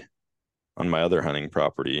property, on my other hunting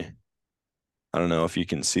property. I don't know if you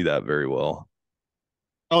can see that very well.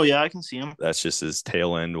 Oh yeah, I can see him. That's just his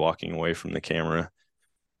tail end walking away from the camera.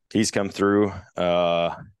 He's come through.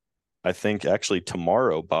 I think actually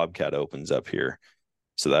tomorrow bobcat opens up here.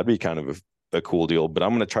 So that'd be kind of a cool deal. But I'm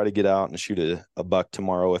going to try to get out and shoot a buck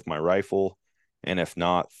tomorrow with my rifle. And if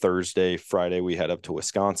not, Thursday, Friday, we head up to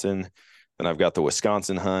Wisconsin. Then I've got the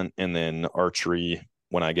Wisconsin hunt and then archery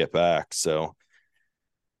when I get back. So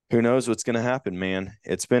who knows what's going to happen, man.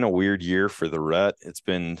 It's been a weird year for the rut. It's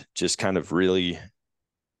been just kind of really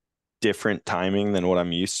different timing than what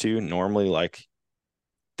I'm used to. Normally, like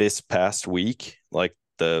this past week, like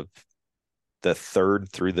the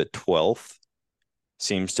 3rd through the 12th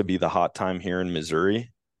seems to be the hot time here in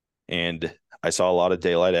Missouri. And I saw a lot of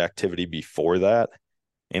daylight activity before that.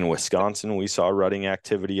 In Wisconsin, we saw rutting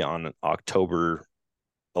activity on October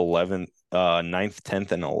 11th, 9th,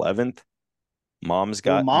 10th, and 11th. Mom's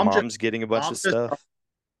getting a bunch of stuff.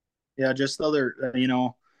 Yeah, just the other,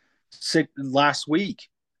 last week,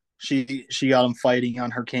 she got them fighting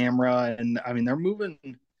on her camera, and I mean they're moving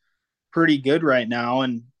pretty good right now.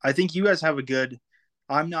 And I think you guys have a good.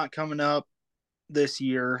 I'm not coming up this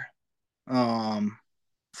year,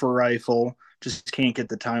 for rifle. Just can't get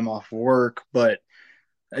the time off work, but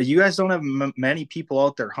you guys don't have many people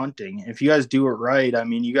out there hunting. If you guys do it right, I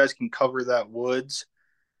mean, you guys can cover that woods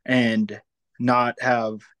and not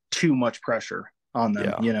have too much pressure on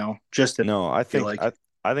them. Yeah.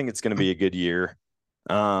 I think it's going to be a good year.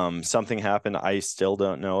 Something happened. I still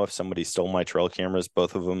don't know if somebody stole my trail cameras.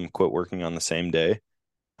 Both of them quit working on the same day.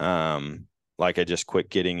 Like I just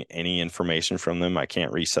quit getting any information from them. I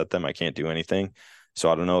can't reset them. I can't do anything. So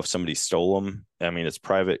I don't know if somebody stole them. I mean, it's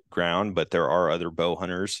private ground, but there are other bow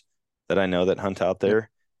hunters that I know that hunt out there,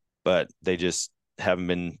 but they just haven't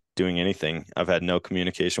been doing anything. I've had no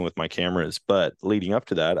communication with my cameras, but leading up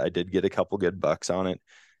to that, I did get a couple good bucks on it.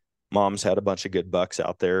 Mom's had a bunch of good bucks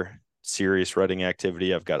out there, serious rutting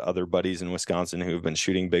activity. I've got other buddies in Wisconsin who have been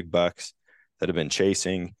shooting big bucks that have been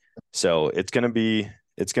chasing. So it's going to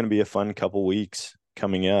be a fun couple weeks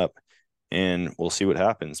coming up, and we'll see what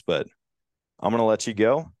happens. But I'm going to let you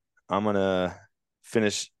go. I'm going to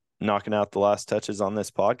finish knocking out the last touches on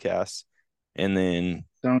this podcast and then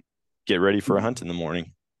get ready for a hunt in the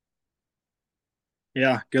morning.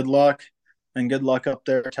 Yeah, good luck, and good luck up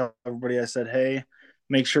there. Tell everybody I said, hey,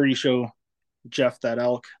 make sure you show Jeff that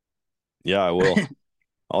elk. Yeah, I will.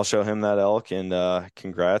 I'll show him that elk, and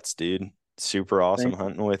congrats, dude. Super awesome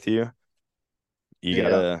hunting with you. You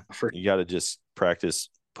gotta just practice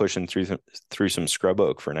pushing through some scrub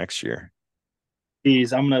oak for next year.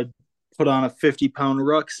 Geez, I'm gonna put on a 50-pound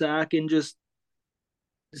rucksack and just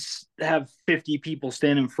have 50 people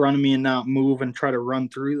stand in front of me and not move and try to run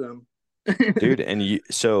through them. Dude, and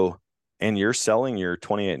you're selling your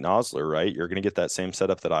 28 nozzler, right? You're gonna get that same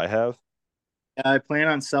setup that I have. I plan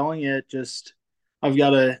on selling it. Just I've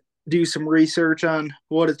got to do some research on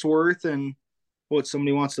what it's worth and what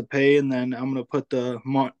somebody wants to pay, and then I'm gonna put the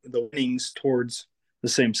winnings towards the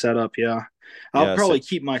same setup. Yeah, I'll probably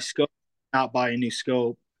keep my scope, not buy a new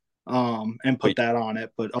scope, and put that on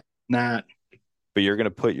it. But other than that, but you're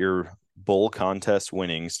gonna put your bull contest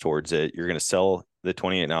winnings towards it. You're gonna sell the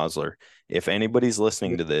 28 nozzler. If anybody's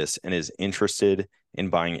listening to this and is interested in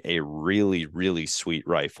buying a really, really sweet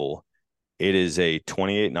rifle, it is a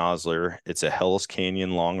 28 nozzler. It's a Hell's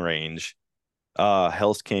Canyon long range,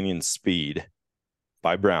 Hell's Canyon Speed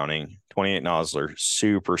by Browning, 28 nozzler,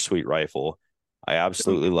 super sweet rifle. I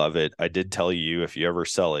absolutely love it. I did tell you, if you ever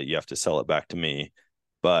sell it, you have to sell it back to me.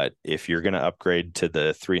 But if you're going to upgrade to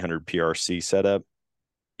the 300 PRC setup,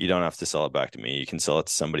 you don't have to sell it back to me. You can sell it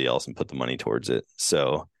to somebody else and put the money towards it.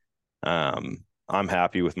 So I'm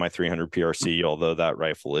happy with my 300 PRC, although that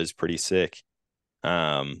rifle is pretty sick.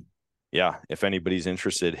 Yeah, if anybody's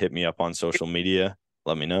interested, hit me up on social media.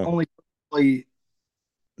 Let me know. Only probably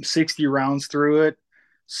 60 rounds through it.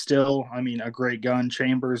 Still, I mean, a great gun,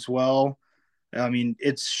 chamber as well. I mean,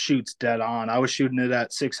 it shoots dead on. I was shooting it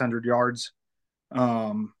at 600 yards.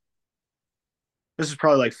 This is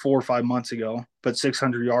probably like 4 or 5 months ago, but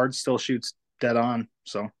 600 yards still shoots dead on.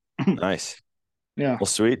 So nice. Yeah. Well,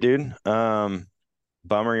 sweet, dude. Bummer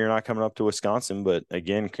you're not coming up to Wisconsin, but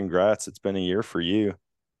again, congrats. It's been a year for you.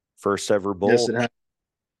 First ever bull. Yes, it has.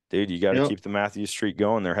 Dude, you got to keep the Matthews streak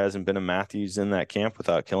going. There hasn't been a Matthews in that camp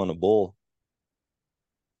without killing a bull.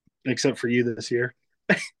 Except for you this year.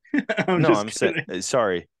 I'm saying,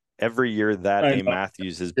 sorry. Every year that A.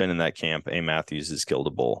 Matthews has been in that camp, A. Matthews has killed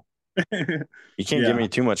a bull. You can't give me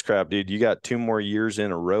too much crap, dude. You got 2 more years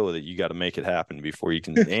in a row that you got to make it happen before you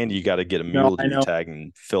can, and you got to get a mule deer tag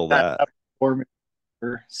and fill that.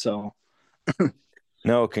 So,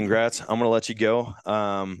 no, congrats. I'm going to let you go.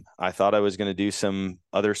 I thought I was going to do some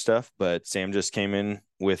other stuff, but Sam just came in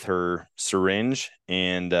with her syringe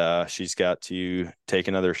and she's got to take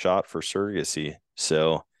another shot for surrogacy.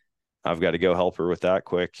 So I've got to go help her with that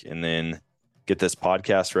quick and then get this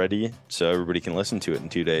podcast ready so everybody can listen to it in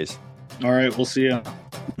 2 days. All right. We'll see you. All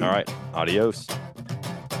right. Adios.